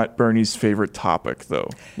that's not Bernie's favorite topic, though.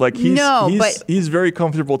 Like he's very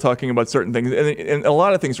comfortable talking about certain things, and a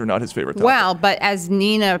lot of things are not his favorite topic. Well, but as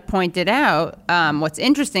Nina pointed out, what's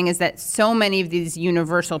interesting is that so many of these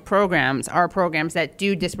universal programs are programs that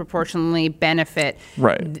do disproportionately benefit,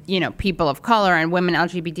 people of color and women,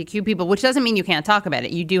 LGBTQ people, which doesn't mean you can't talk about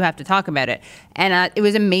it. You do have to talk about it. And it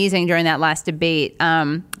was amazing during that last debate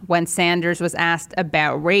when Sanders was asked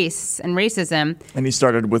about race and racism. And he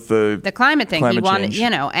started with the climate thing. He wanted,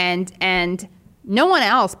 change. and no one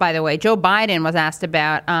else, by the way. Joe Biden was asked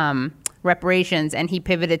about reparations, and he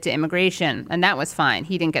pivoted to immigration, and that was fine.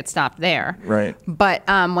 He didn't get stopped there. Right. But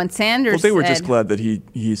when Sanders, they were just glad that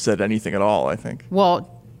he said anything at all, I think.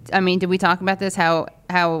 Well, I mean, did we talk about this? How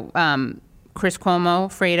Chris Cuomo,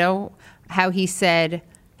 Fredo, how he said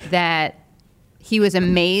that he was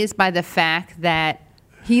amazed by the fact that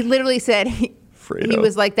he literally said he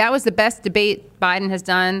was like, that was the best debate Biden has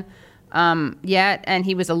done yet, and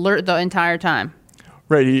he was alert the entire time.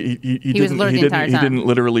 Right, he was alert the entire time. He didn't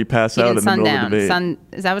literally pass out in the middle of the debate.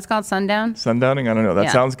 Is that what's called, sundown? Sundowning? I don't know.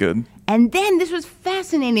 That sounds good. And then this was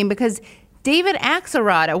fascinating because David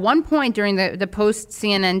Axelrod, at one point during the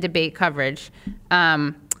post-CNN debate coverage,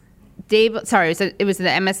 it was an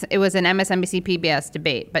MSNBC PBS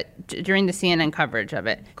debate, but during the CNN coverage of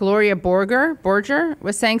it, Gloria Borger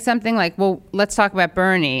was saying something like, well, let's talk about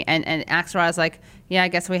Bernie. And Axelrod's like, yeah, I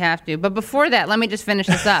guess we have to. But before that, let me just finish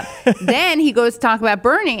this up. Then he goes to talk about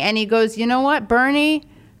Bernie, and he goes, you know what, Bernie,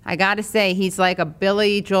 I got to say, he's like a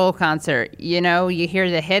Billy Joel concert. You hear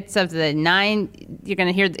the hits of the you're going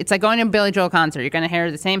to hear, it's like going to a Billy Joel concert. You're going to hear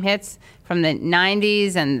the same hits from the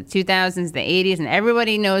 90s and the 2000s, the 80s, and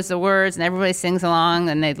everybody knows the words, and everybody sings along,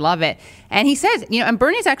 and they love it. And he says, and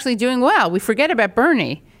Bernie's actually doing well. We forget about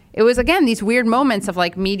Bernie. It was, again, these weird moments of,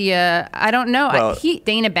 like, media. I don't know. Well,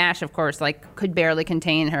 Dana Bash, of course, like, could barely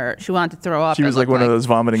contain her. She wanted to throw up. She was like one of those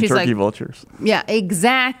vomiting turkey vultures. Yeah,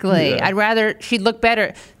 exactly. Yeah. I'd rather she'd look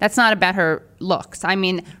better. That's not about her looks. I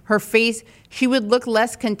mean, her face, she would look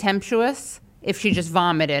less contemptuous if she just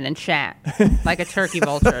vomited and shat like a turkey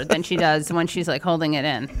vulture than she does when she's like holding it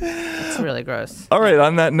in. It's really gross. All right,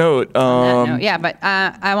 on that note. Yeah, but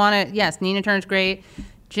I want to, yes, Nina Turner's great.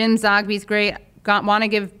 Jim Zogby's great. Want to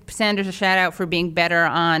give Sanders a shout out for being better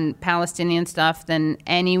on Palestinian stuff than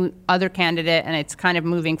any other candidate, and it's kind of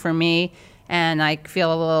moving for me. And I feel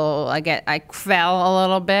I fell a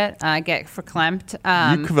little bit. I get verklempt.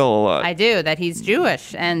 You fell a lot. I do, that he's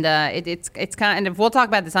Jewish. And it's kind of, we'll talk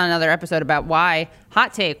about this on another episode about why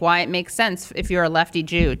it makes sense if you're a lefty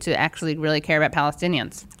Jew to actually really care about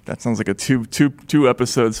Palestinians. That sounds like a two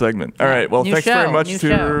episode segment. All right, well, thanks very much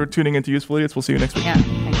for tuning into Useful Idiots. We'll see you next week. Yeah,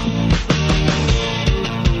 thanks.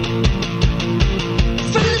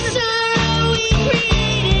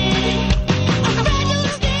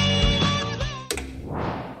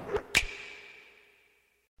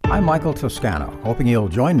 I'm Michael Toscano, hoping you'll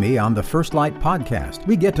join me on the First Light podcast.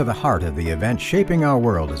 We get to the heart of the event shaping our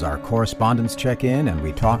world as our correspondents check in and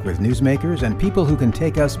we talk with newsmakers and people who can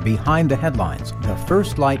take us behind the headlines. The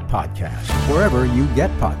First Light podcast, wherever you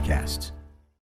get podcasts.